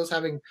game. Beal's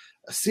having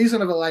a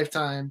season of a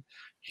lifetime.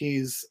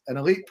 He's an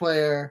elite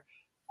player.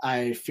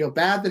 I feel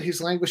bad that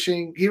he's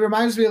languishing. He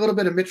reminds me a little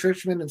bit of Mitch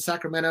Richmond in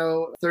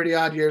Sacramento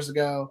 30-odd years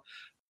ago.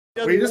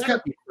 He just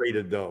got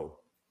traded, though.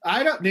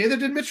 Neither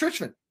did Mitch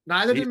Richmond.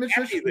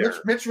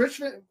 Mitch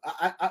Richmond.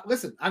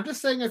 Listen, I'm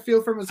just saying I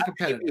feel for him as a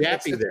competitor.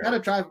 It's got to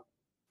drive.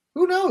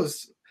 Who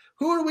knows?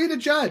 Who are we to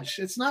judge?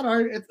 It's not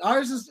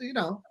ours is, you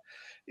know,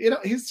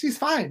 he's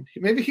fine.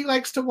 Maybe he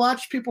likes to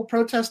watch people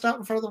protest out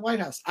in front of the White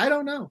House. I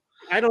don't know.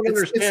 I don't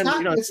understand.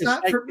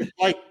 It's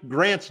like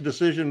Grant's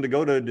decision to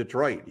go to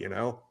Detroit, you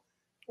know.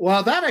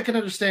 Well, that I can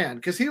understand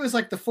because he was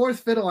like the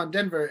fourth fiddle on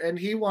Denver, and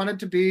he wanted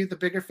to be the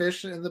bigger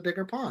fish in the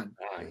bigger pond.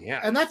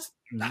 Yeah, and that's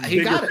he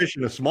bigger got it. fish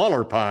in a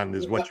smaller pond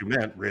is what you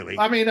meant, really.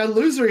 I mean, a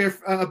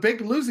big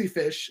loosey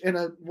fish in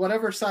a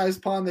whatever size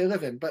pond they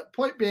live in. But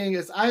point being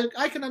is,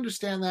 I can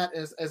understand that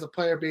as a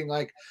player being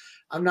like,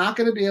 I'm not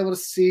going to be able to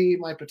see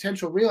my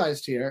potential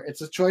realized here.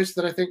 It's a choice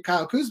that I think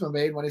Kyle Kuzma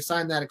made when he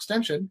signed that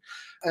extension,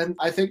 and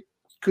I think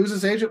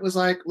Kuzma's agent was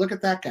like, look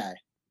at that guy.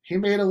 He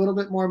made a little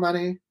bit more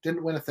money,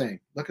 didn't win a thing.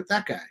 Look at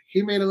that guy.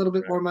 He made a little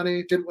bit more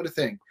money, didn't win a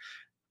thing.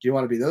 Do you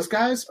want to be those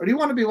guys? Or do you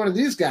want to be one of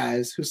these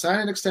guys who sign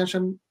an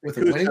extension with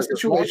a winning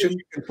situation?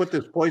 You can put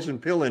this poison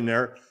pill in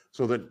there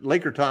so that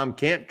Laker Tom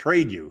can't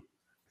trade you.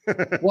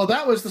 Well,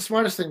 that was the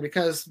smartest thing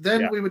because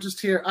then we would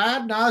just hear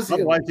ad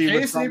nauseum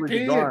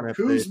KCP and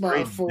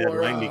Kuzma for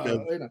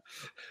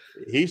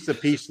he's the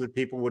piece that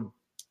people would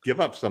give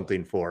up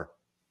something for.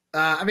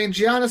 I mean,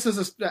 Giannis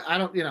is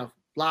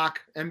lock,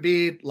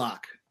 Embiid,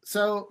 lock.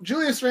 So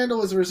Julius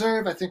Randle is a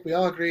reserve. I think we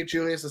all agree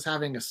Julius is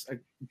having a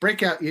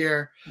breakout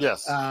year.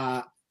 Yes.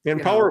 Power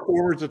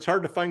forwards, it's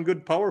hard to find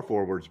good power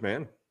forwards,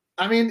 man.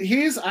 I mean,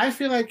 I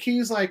feel like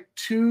he's like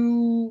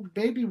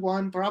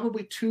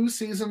probably 2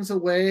 seasons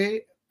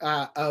away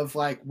of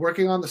like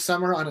working on the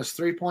summer on his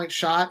 3-point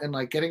shot and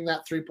like getting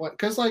that 3-point.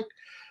 Because like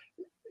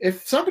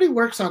if somebody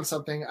works on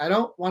something, I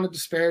don't want to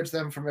disparage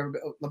them from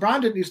everybody.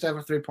 LeBron didn't used to have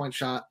a 3-point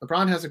shot.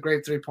 LeBron has a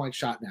great 3-point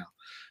shot now.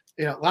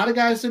 A lot of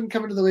guys didn't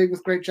come into the league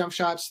with great jump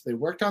shots. They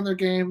worked on their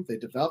game. They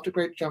developed a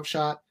great jump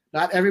shot.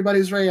 Not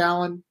everybody's Ray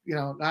Allen.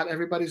 Not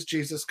everybody's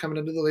Jesus coming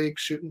into the league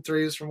shooting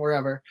threes from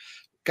wherever.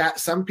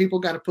 Some people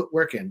got to put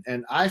work in.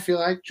 And I feel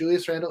like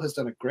Julius Randle has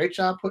done a great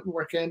job putting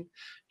work in.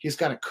 He's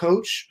got a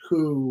coach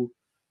who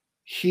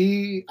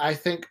I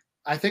think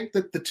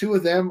that the two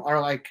of them are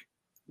like,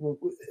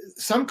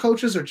 some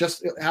coaches are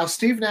just how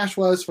Steve Nash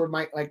was for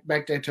Mike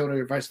D'Antoni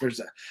or vice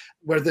versa,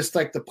 where this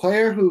like the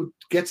player who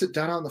gets it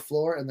done on the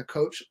floor and the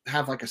coach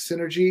have like a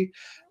synergy.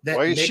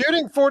 He's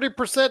shooting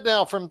 40%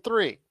 now from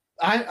 3.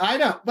 I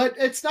know, but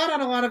it's not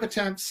on a lot of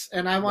attempts,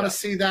 and I want to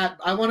see that.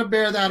 I want to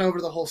bear that over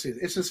the whole season.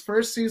 It's his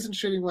first season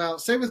shooting well.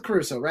 Same with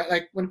Caruso, right?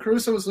 Like when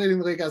Caruso was leading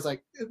the league, I was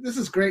like, this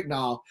is great and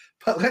all,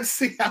 but let's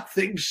see how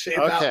things shape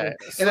out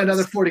in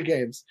another 40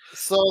 games.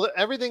 So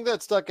everything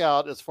that stuck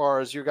out as far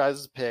as your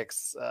guys'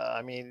 picks,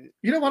 I mean,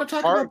 you don't want to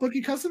talk about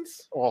Boogie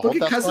Cousins? Well,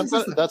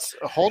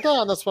 hold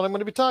on. That's what I'm going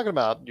to be talking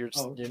about. You're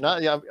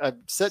not. Yeah, I'm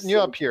setting you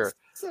up here.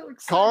 So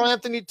Karl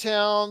Anthony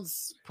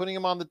Towns, putting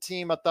him on the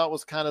team, I thought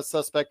was kind of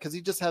suspect because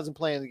he just hasn't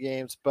played in the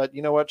games. But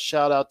you know what?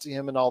 Shout out to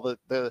him and all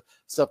the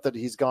stuff that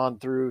he's gone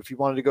through. If you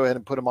wanted to go ahead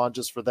and put him on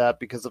just for that,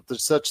 because of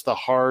the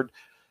hard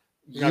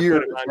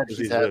year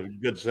he's a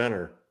good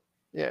center.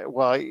 Yeah,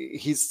 well,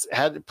 he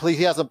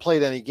hasn't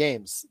played any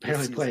games.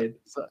 Barely played.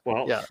 So,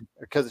 well,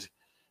 because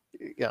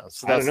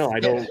So I don't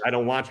know. I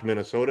don't watch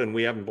Minnesota, and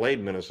we haven't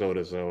played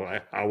Minnesota, so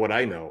how would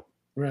I know?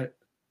 Right.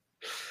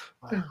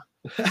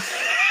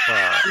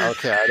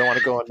 Okay, I don't want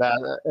to go in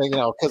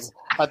that, because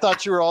I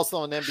thought you were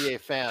also an NBA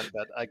fan,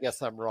 but I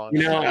guess I'm wrong.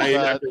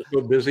 I'm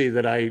so busy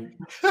that I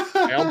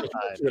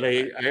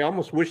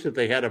almost wish that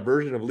they had a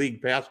version of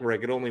League Pass where I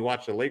could only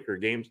watch the Laker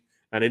games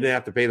and I didn't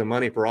have to pay the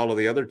money for all of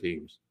the other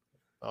teams.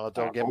 Oh,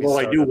 don't get me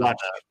started.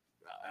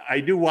 I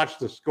do watch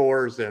the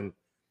scores and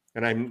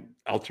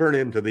I'll turn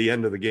into the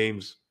end of the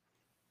games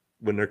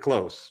when they're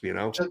close,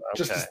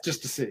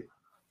 just to see.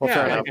 Well,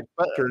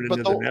 I turn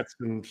into the Nets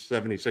and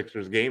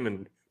 76ers game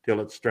until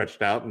it's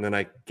stretched out, and then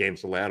I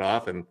cancel that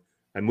off and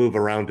I move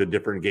around to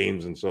different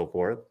games and so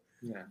forth.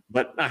 Yeah.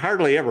 But I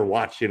hardly ever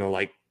watch,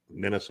 like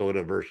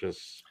Minnesota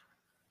versus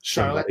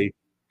Charlotte.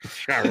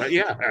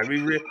 Yeah. I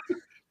mean,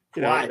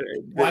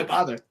 why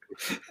bother?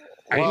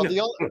 I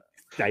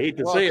hate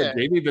to say it,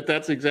 Jamie, but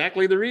that's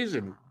exactly the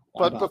reason.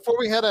 But before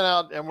we head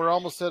out, and we're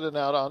almost heading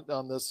out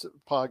on this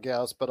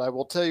podcast, but I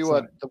will tell you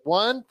what, the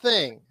one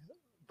thing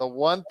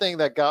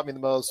that got me the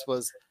most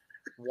was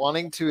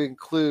wanting to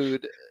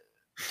include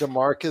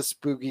DeMarcus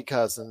Boogie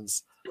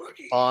Cousins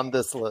on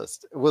this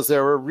list. Was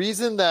there a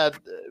reason that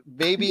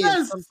maybe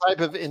in some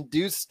type of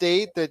induced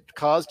state that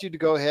caused you to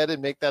go ahead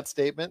and make that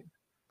statement?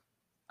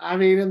 I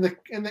mean, in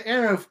the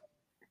era of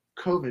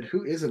COVID,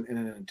 who isn't in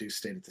an induced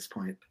state at this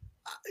point?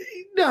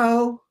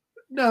 No.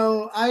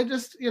 I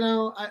just,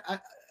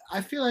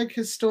 I feel like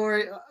his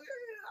story.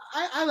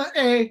 I'm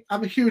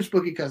a huge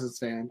Boogie Cousins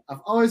fan.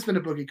 I've always been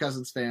a Boogie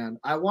Cousins fan.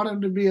 I want him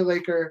to be a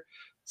Laker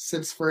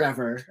since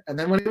forever. And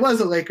then when he was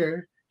a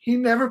Laker, he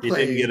never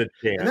played. He didn't get a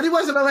chance. And then he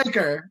wasn't a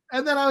Laker.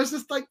 And then I was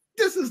just like,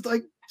 this is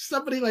like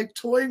somebody like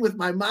toying with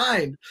my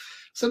mind.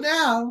 So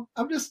now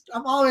I'm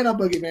all in on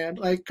Boogie, man.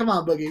 Like, come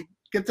on, Boogie.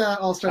 Get that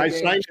All-Star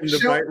game. I signed him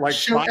to buy like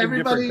 5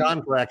 different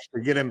contracts to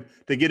get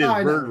his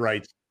bird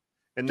rights.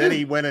 And then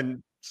he went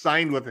and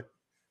signed with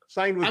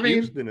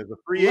Houston as a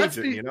free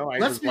agent,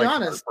 Let's be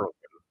honest.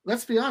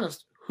 Let's be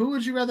honest. Who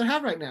would you rather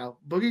have right now?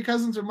 Boogie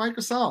Cousins or Mike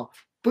Gasol?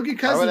 Boogie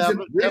Cousins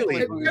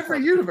in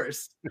every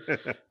universe.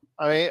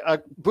 I mean,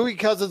 Boogie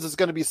Cousins is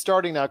going to be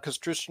starting now because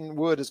Christian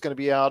Wood is going to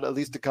be out at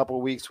least a couple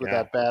of weeks with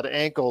that bad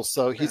ankle.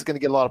 So he's going to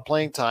get a lot of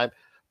playing time.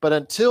 But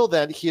until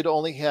then, he had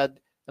only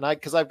had and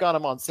because I've got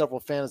him on several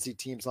fantasy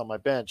teams on my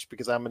bench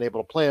because I'm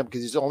unable to play him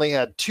because he's only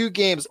had 2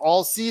 games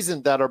all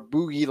season that are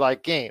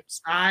Boogie-like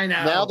games. I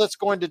know. Now that's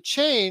going to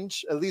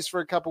change, at least for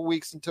a couple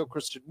weeks until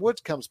Christian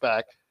Woods comes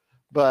back.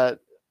 But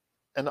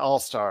an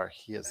all-star,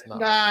 he is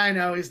not. I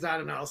know he's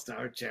not an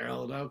all-star,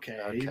 Gerald. Okay,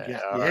 you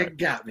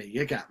got me.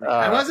 I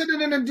right. wasn't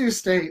in an induced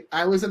state.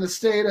 I was in a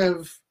state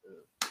of,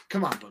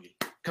 come on, Boogie.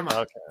 Come on.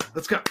 Okay.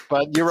 Let's go.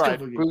 But you're right.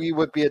 Go, Boogie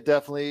would be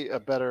definitely a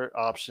better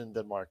option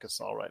than Marc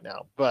Gasol right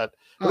now. But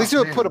at least he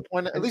would put a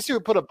point. At least he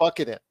would put a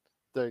bucket in.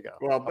 There you go.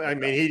 Well, I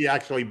mean, he'd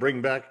actually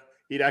bring back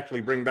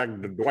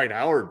Dwight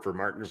Howard for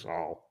Marc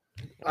Gasol.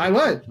 I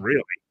would.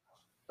 Really?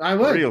 I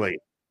would. Really?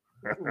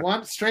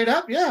 Want straight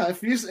up? Yeah.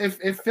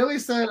 If Philly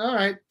said, all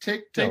right,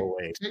 take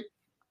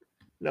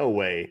No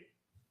way.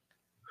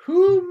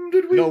 Whom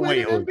did we win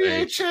way, an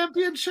NBA Jose.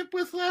 championship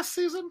with last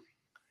season?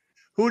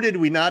 Who did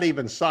we not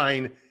even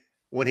sign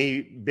when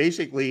he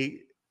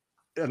basically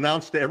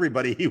announced to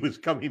everybody he was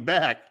coming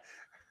back?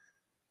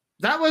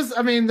 That was,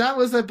 I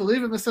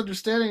believe, a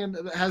misunderstanding, and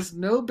it has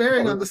no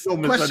bearing on the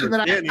question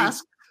that I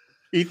asked.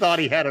 He thought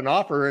he had an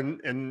offer,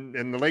 and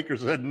the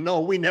Lakers said,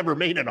 no, we never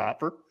made an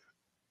offer.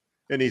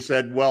 And he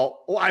said,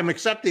 well, I'm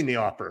accepting the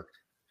offer.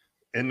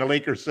 And the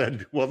Lakers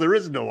said, well, there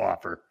is no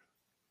offer.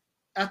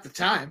 At the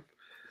time.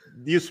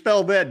 You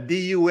spell that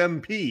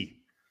D-U-M-P.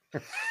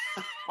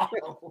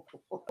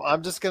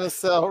 I'm just going to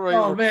sell.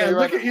 Oh, man,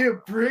 look at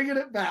you bringing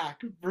it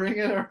back. Bring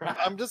it around.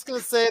 I'm just going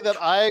to say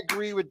that I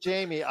agree with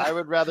Jamie. I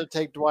would rather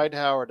take Dwight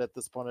Howard at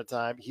this point in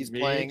time. He's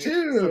playing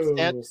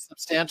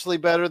substantially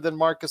better than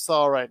Marc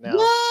Gasol right now.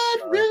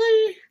 What?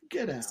 Really?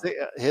 Get out.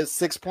 His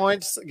 6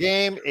 points a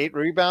game, 8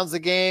 rebounds a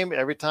game.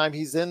 Every time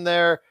he's in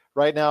there.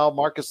 Right now,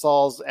 Marc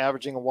Gasol's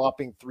averaging a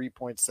whopping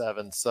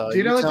 3.7. So do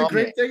you know what the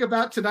great thing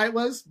about tonight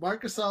was?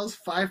 Marc Gasol's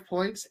 5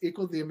 points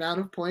equaled the amount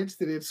of points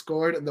that he had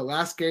scored in the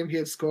last game he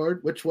had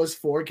scored, which was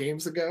 4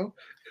 games ago.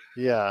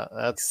 Yeah,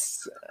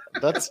 that's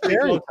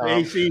scary.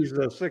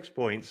 KC's 6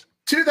 points.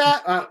 To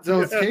that,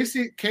 so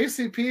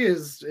KCP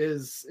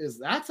is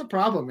that's a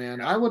problem,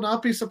 man. I would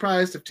not be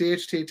surprised if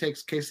THT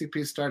takes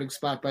KCP's starting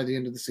spot by the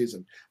end of the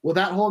season. Will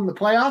that hold in the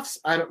playoffs?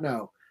 I don't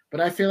know. But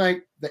I feel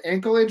like the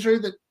ankle injury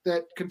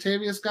that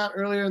Contavious got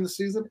earlier in the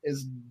season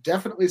is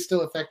definitely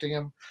still affecting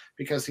him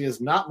because he is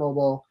not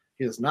mobile.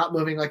 He is not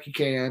moving like he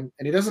can.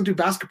 And he doesn't do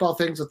basketball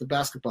things with the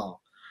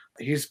basketball.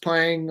 He's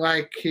playing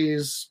like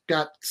he's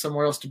got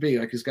somewhere else to be.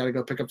 Like he's got to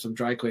go pick up some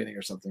dry cleaning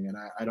or something. And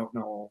I don't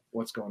know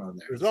what's going on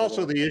there. There's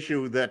also the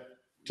issue that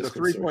the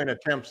 3-point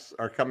attempts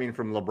are coming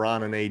from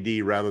LeBron and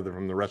AD rather than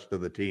from the rest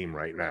of the team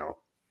right now.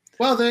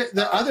 Well,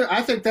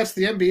 I think that's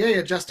the NBA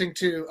adjusting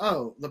to,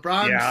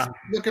 LeBron's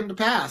looking to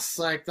pass.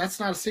 Like that's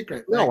not a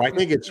secret. No, like, I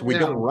think it's we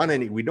don't run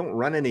any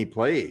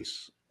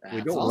plays.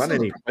 We don't run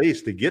any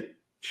plays to get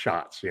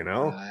shots,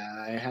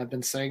 I have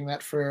been saying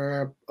that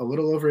for a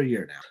little over a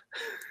year now.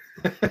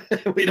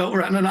 We don't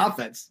run an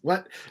offense.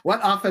 What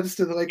offense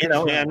do the Lakers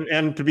run?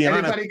 And to be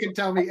honest, anybody can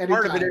tell me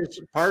anytime.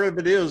 Part of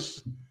it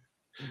is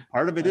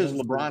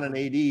LeBron and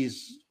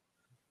AD's.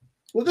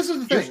 Well, this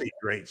is the thing.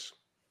 Rates.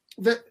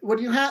 That when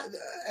you have,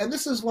 and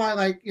this is why,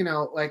 I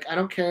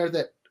don't care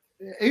that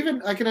even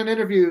like in an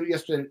interview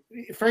yesterday,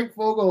 Frank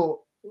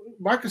Vogel,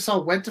 Marc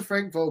Gasol went to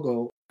Frank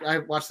Vogel. I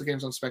watch the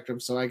games on Spectrum,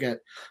 so I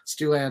get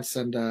Stu Lance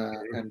and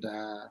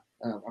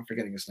I'm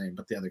forgetting his name,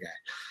 but the other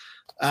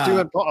guy, Stu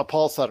and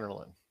Paul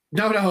Sutherland.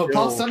 No,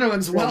 Paul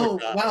Sutherland's no.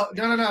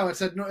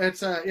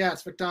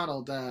 It's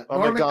McDonald.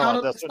 Norm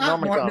McDonald. That's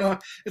Norm McDonald. No,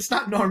 it's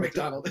not Norm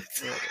McDonald.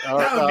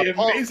 That would be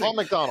amazing. Paul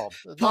McDonald.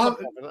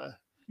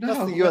 That's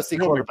No, the USC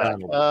quarterback.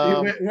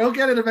 We'll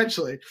get it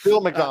eventually.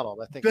 Bill McDonald,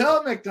 I think.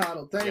 Bill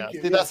McDonald, thank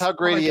you. See, that's how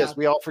great he is.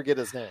 We all forget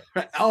his name.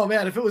 Oh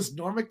man, if it was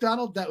Norm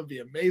McDonald, that would be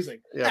amazing.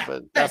 Yeah,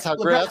 but that's how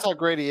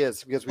great he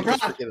is because we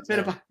just forget his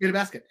name. Get a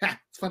basket.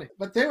 It's funny.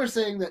 But they were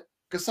saying that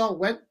Gasol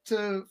went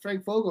to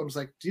Frank Vogel and was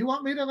like, "Do you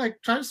want me to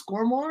try to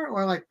score more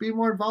or be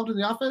more involved in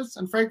the offense?"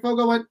 And Frank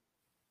Vogel went,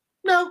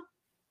 "No,"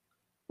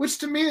 which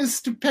to me is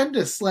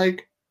stupendous.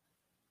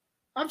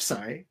 I'm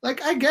sorry.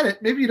 I get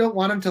it. Maybe you don't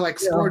want him to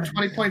score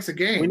 20 points a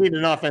game. We need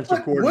an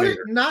offensive coordinator.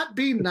 Would it not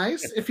be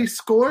nice if he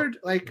scored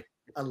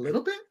a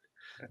little bit?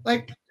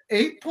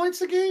 8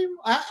 points a game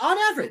on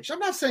average. I'm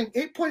not saying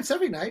 8 points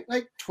every night,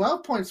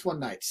 12 points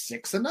one night,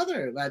 6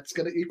 another. That's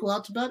going to equal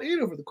out to about 8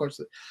 over the course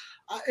of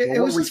it.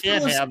 What we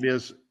can't have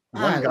is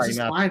one guy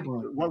not.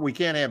 Mind-blowing. What we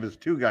can't have is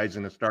 2 guys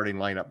in the starting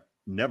lineup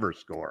never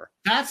score.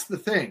 That's the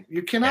thing.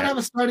 You cannot have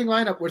a starting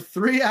lineup where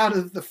 3 out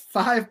of the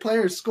 5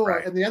 players score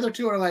and the other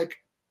 2 are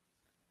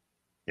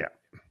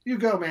you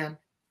go, man.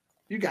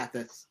 You got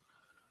this.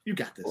 You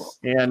got this.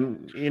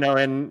 And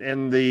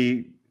and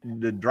the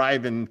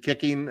drive and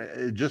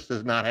kicking just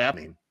is not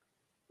happening.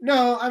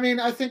 No,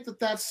 I think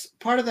that's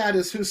part of that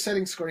is who's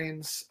setting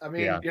screens.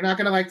 You're not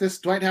going to like this.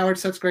 Dwight Howard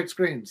sets great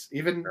screens.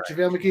 Even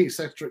JaVale McGee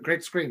sets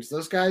great screens.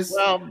 Those guys.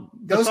 Well,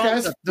 those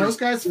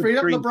guys freed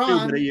up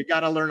LeBron. Too, you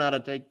got to learn how to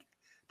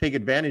take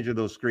advantage of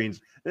those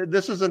screens.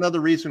 This is another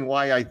reason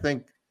why I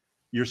think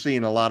you're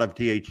seeing a lot of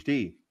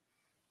THT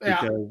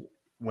because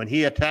when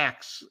he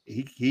attacks,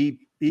 he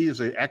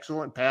is an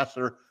excellent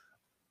passer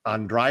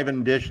on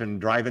driving dish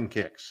and driving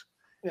kicks,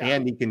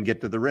 and he can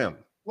get to the rim.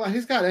 Well,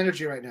 he's got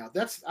energy right now.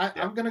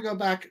 I'm going to go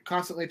back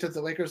constantly to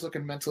the Lakers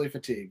looking mentally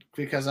fatigued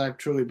because I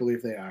truly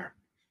believe they are.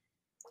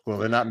 Well,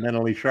 they're not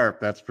mentally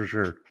sharp, that's for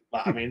sure.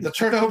 I mean, the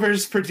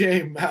turnovers per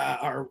game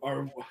are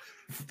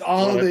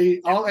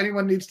all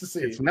anyone needs to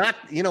see. It's not,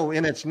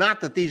 and it's not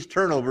that these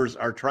turnovers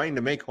are trying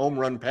to make home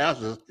run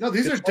passes. No,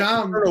 these are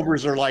dumb.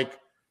 Turnovers are like,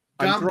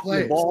 I'm throwing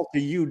plays. the ball to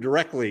you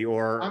directly,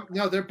 or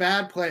no, they're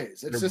bad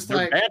plays. It's just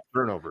like bad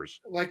turnovers.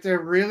 Like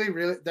they're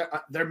really,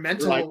 they're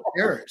mental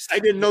errors. I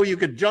didn't know you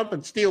could jump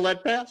and steal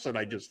that pass that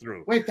I just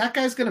threw. Wait, that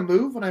guy's gonna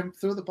move when I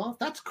throw the ball?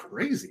 That's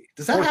crazy.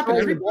 Does that happen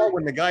every ball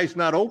when the guy's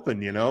not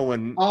open?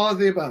 When all of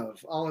the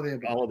above.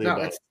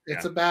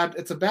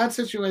 It's a bad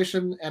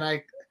situation,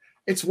 and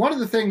it's one of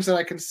the things that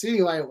I can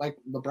see like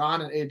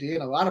LeBron and AD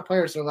and a lot of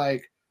players are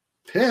like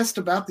pissed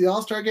about the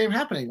All-Star game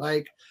happening.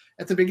 Like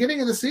at the beginning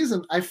of the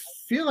season, I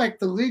feel like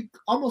the league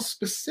almost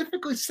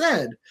specifically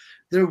said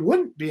there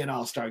wouldn't be an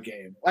All-Star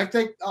game. Like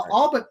they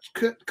all but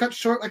cut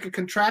short like a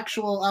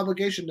contractual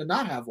obligation to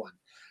not have one.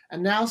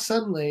 And now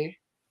suddenly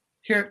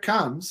here it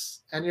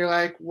comes, and you're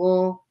like,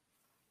 well,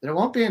 there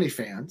won't be any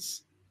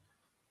fans.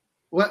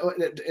 What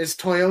is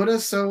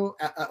Toyota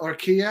or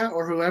Kia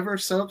or whoever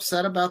so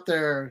upset about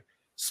their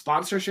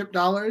sponsorship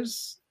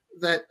dollars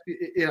that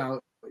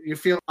you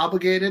feel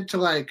obligated to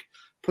like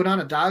put on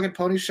a dog and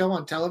pony show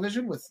on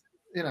television with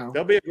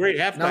there'll be a great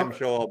halftime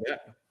show, I'll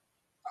bet.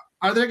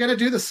 Are they going to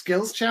do the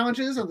skills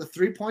challenges and the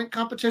 3-point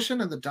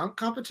competition and the dunk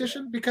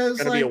competition? Because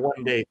it's going to be a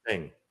one-day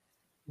thing.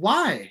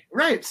 Why?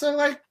 Right. So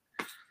like,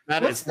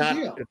 it's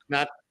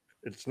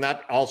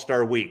not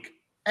All-Star week.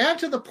 And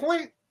to the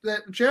point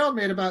that Gerald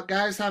made about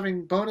guys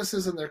having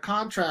bonuses in their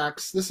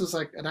contracts. This was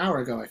like an hour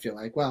ago, I feel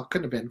like. Well,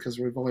 couldn't have been because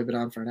we've only been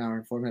on for an hour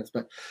and 4 minutes.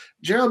 But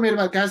Gerald made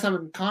about guys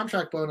having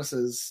contract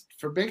bonuses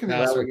for making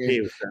the All-Star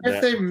game.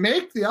 If they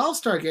make the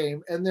All-Star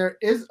game and there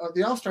is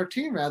the All-Star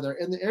team rather,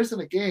 and there isn't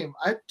a game,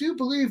 I do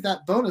believe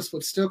that bonus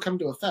would still come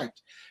to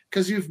effect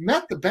because you've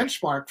met the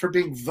benchmark for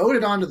being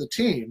voted onto the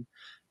team.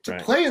 To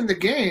play in the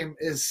game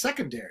is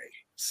secondary.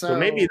 So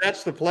maybe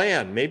that's the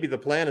plan. Maybe the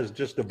plan is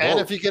just to vote. And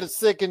if you get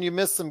sick and you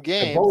miss some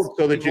games, vote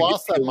so that you get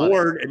the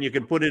award and you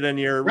can put it in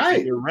your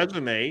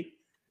resume,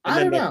 and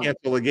then they'll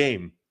cancel the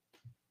game.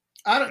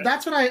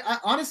 That's what I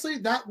honestly,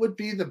 that would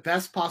be the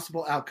best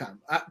possible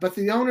outcome. But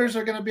the owners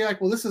are going to be like,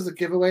 well, this is a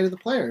giveaway to the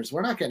players.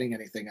 We're not getting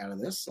anything out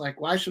of this.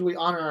 Like, why should we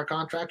honor our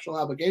contractual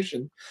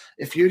obligation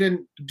if you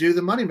didn't do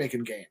the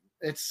money-making game?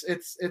 It's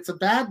a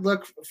bad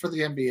look for the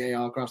NBA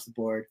all across the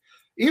board.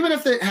 Even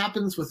if it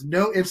happens with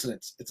no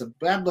incidents, it's a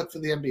bad look for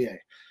the NBA.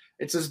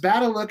 It's as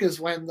bad a look as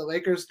when the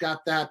Lakers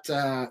got that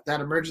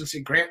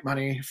emergency grant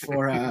money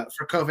for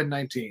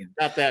COVID-19.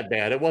 Not that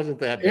bad. It wasn't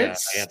that bad.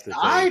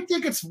 I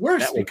think it's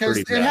worse because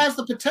it has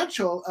the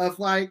potential of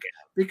like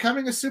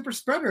becoming a super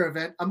spreader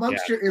event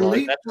amongst your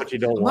elite,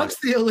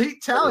 the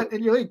elite talent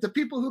in your league, the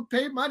people who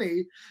pay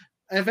money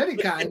of any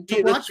kind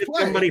to watch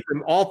play. Somebody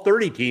from all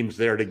 30 teams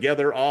there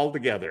together, all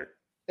together.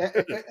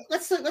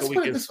 Let's so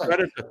put it this way. Spread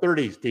it to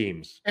 30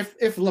 teams.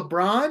 If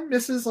LeBron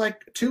misses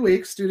like 2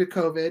 weeks due to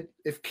COVID,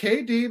 if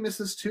KD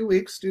misses 2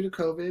 weeks due to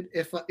COVID,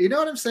 if you know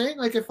what I'm saying,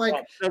 like if like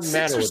it doesn't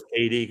matter with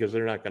KD because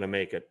they're not going to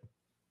make it.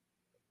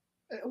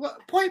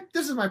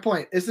 This is my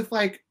point: is if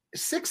like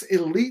 6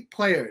 elite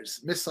players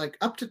miss like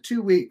up to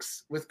 2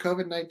 weeks with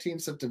COVID-19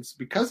 symptoms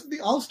because of the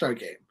All-Star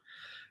game,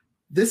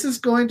 this is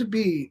going to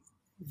be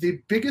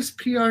the biggest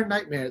PR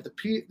nightmare that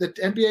the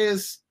NBA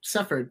has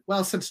suffered,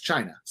 since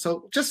China.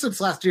 So just since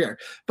last year.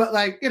 But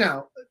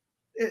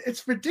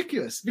it's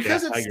ridiculous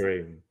because I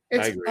agree.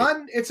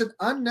 It's an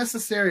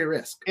unnecessary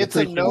risk. It's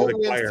a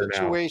no-win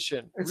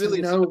situation. It's really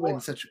a no-win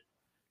situation.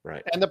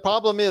 Right. And the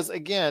problem is,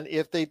 again,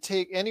 if they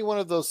take any one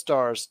of those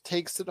stars,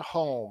 takes it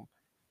home,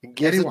 and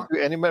gives it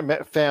to any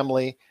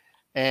family,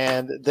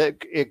 and that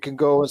it can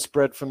go and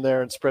spread from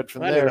there and spread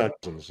from there. And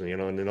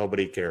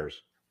nobody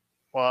cares.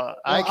 Well,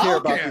 I care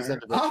about these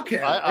individuals. I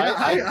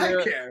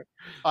care.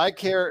 I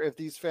care if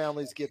these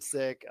families get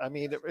sick. I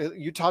mean,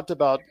 you talked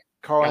about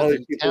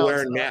Karl-Anthony Towns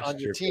wearing masks on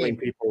your killing team.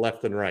 people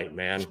left and right,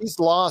 man. He's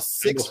lost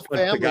 6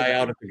 families. The guy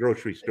out at the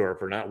grocery store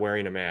for not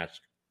wearing a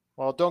mask.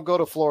 Well, don't go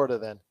to Florida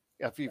then.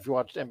 If you've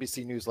watched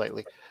NBC News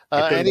lately.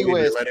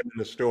 Anyways, let him in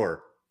the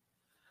store.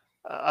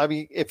 I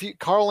mean,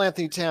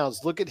 Karl-Anthony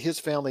Towns, look at his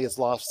family has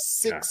lost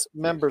 6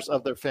 members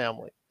of their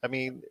family. I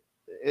mean,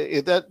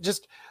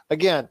 it's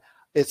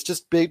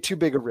just too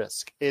big a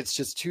risk. It's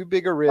just too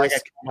big a risk. Like I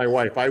told my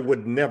wife, I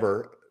would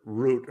never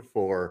root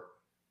for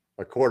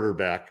a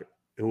quarterback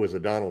who was a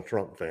Donald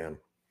Trump fan.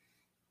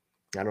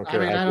 I don't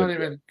care.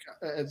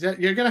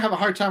 You're going to have a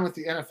hard time with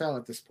the NFL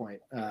at this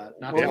point.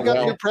 We've got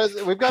a new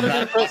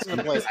president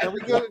in place. Can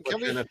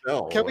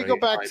we go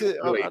back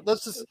to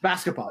let's just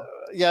basketball?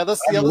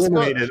 Let's I'm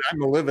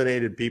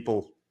eliminated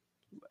people.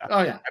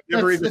 Oh yeah, I've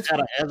never even had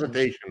a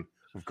hesitation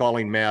of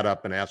calling Matt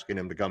up and asking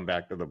him to come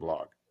back to the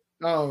blog.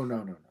 Oh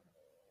no.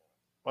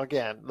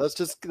 Again, let's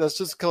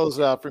just close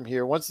it out from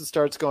here. Once it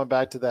starts going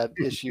back to that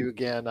issue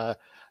again,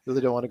 Really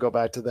don't want to go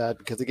back to that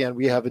because, again,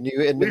 we have a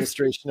new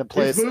administration in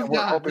place. We've And moved we're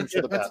on. hoping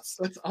for the best.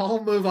 Let's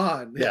all move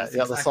on. Yeah, Yes,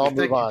 let's exactly. all move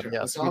Thank you, on. Drew.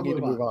 Yes, Let's we all need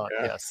to move on.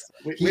 Yeah. Yes.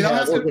 We don't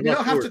have to. We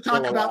don't have to talk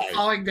still about alive.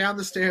 falling down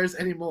the stairs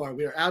anymore.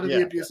 We are out of Yeah.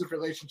 the abusive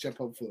relationship,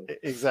 hopefully.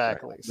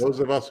 Exactly. Those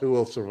of us who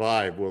will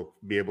survive will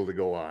be able to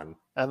go on.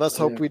 And let's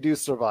hope Yeah. we do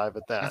survive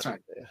at that. That's right.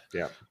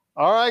 Yeah.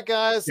 All right,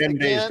 guys. 10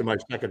 days Again, to my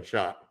second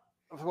shot.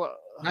 well,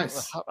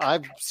 Nice.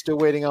 I'm still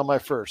waiting on my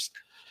first.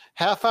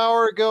 Half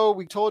hour ago,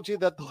 we told you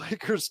that the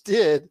Lakers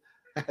did,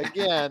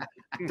 again,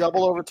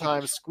 double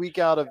overtime, squeak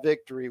out a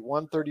victory,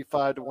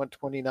 135 to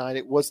 129.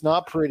 It was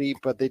not pretty,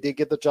 but they did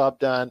get the job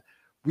done.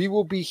 We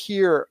will be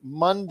here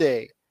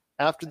Monday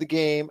after the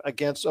game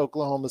against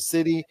Oklahoma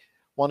City.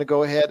 Want to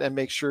go ahead and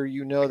make sure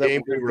you know that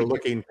Game we're we were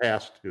looking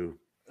past to.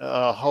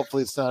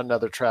 hopefully it's not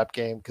another trap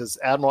game because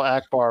Admiral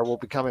Akbar will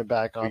be coming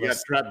back We on got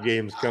us. trap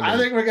games coming. I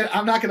think we're gonna.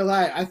 I'm not gonna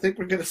lie. I think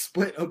we're gonna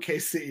split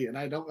OKC, and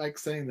I don't like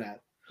saying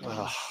that.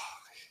 Oh,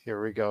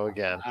 here we go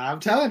again. I'm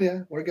telling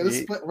you, we're gonna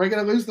Ye- split. We're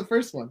gonna lose the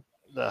first one.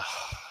 Ugh.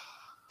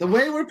 The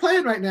way we're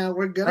playing right now,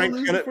 we're gonna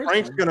lose the first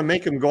Frank's one. gonna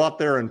make him go out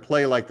there and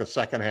play like the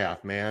second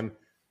half, man.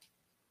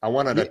 I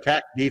want an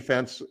attack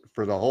defense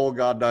for the whole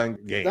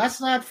goddamn game.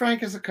 That's not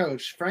Frank as a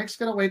coach. Frank's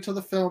gonna wait till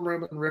the film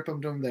room and rip him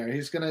to him there.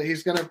 He's gonna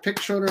pick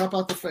Schroeder up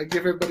out the give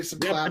everybody some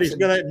Yeah, claps.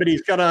 but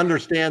he's gonna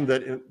understand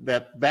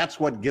that's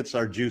what gets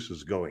our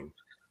juices going.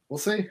 We'll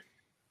see.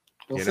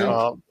 We'll You see.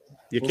 know?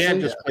 You We'll can't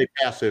see. just play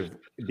passive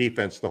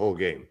defense the whole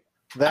game.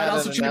 That I'd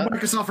also and trade that-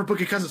 Marcus off for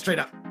Boogie Cousins straight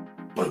up.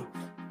 Boom.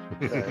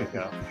 There you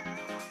go.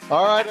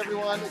 All right,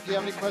 everyone. If you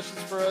have any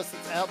questions for us,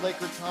 it's at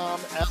Laker Tom,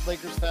 at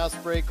Lakers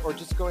Fast Break, or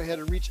just go ahead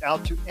and reach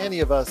out to any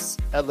of us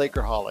at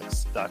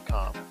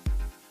Lakerholics.com.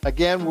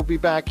 Again, we'll be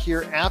back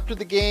here after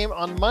the game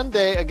on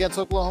Monday against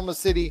Oklahoma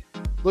City.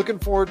 Looking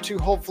forward to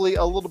hopefully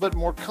a little bit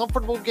more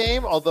comfortable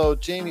game, although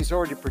Jamie's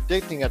already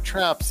predicting a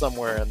trap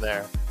somewhere in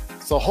there.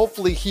 So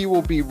hopefully he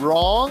will be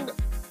wrong.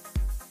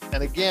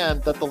 And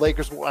again, that the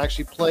Lakers will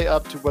actually play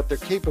up to what they're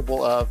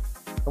capable of.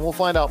 And we'll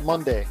find out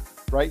Monday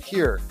right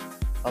here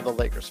on the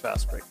Lakers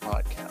Fast Break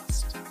podcast.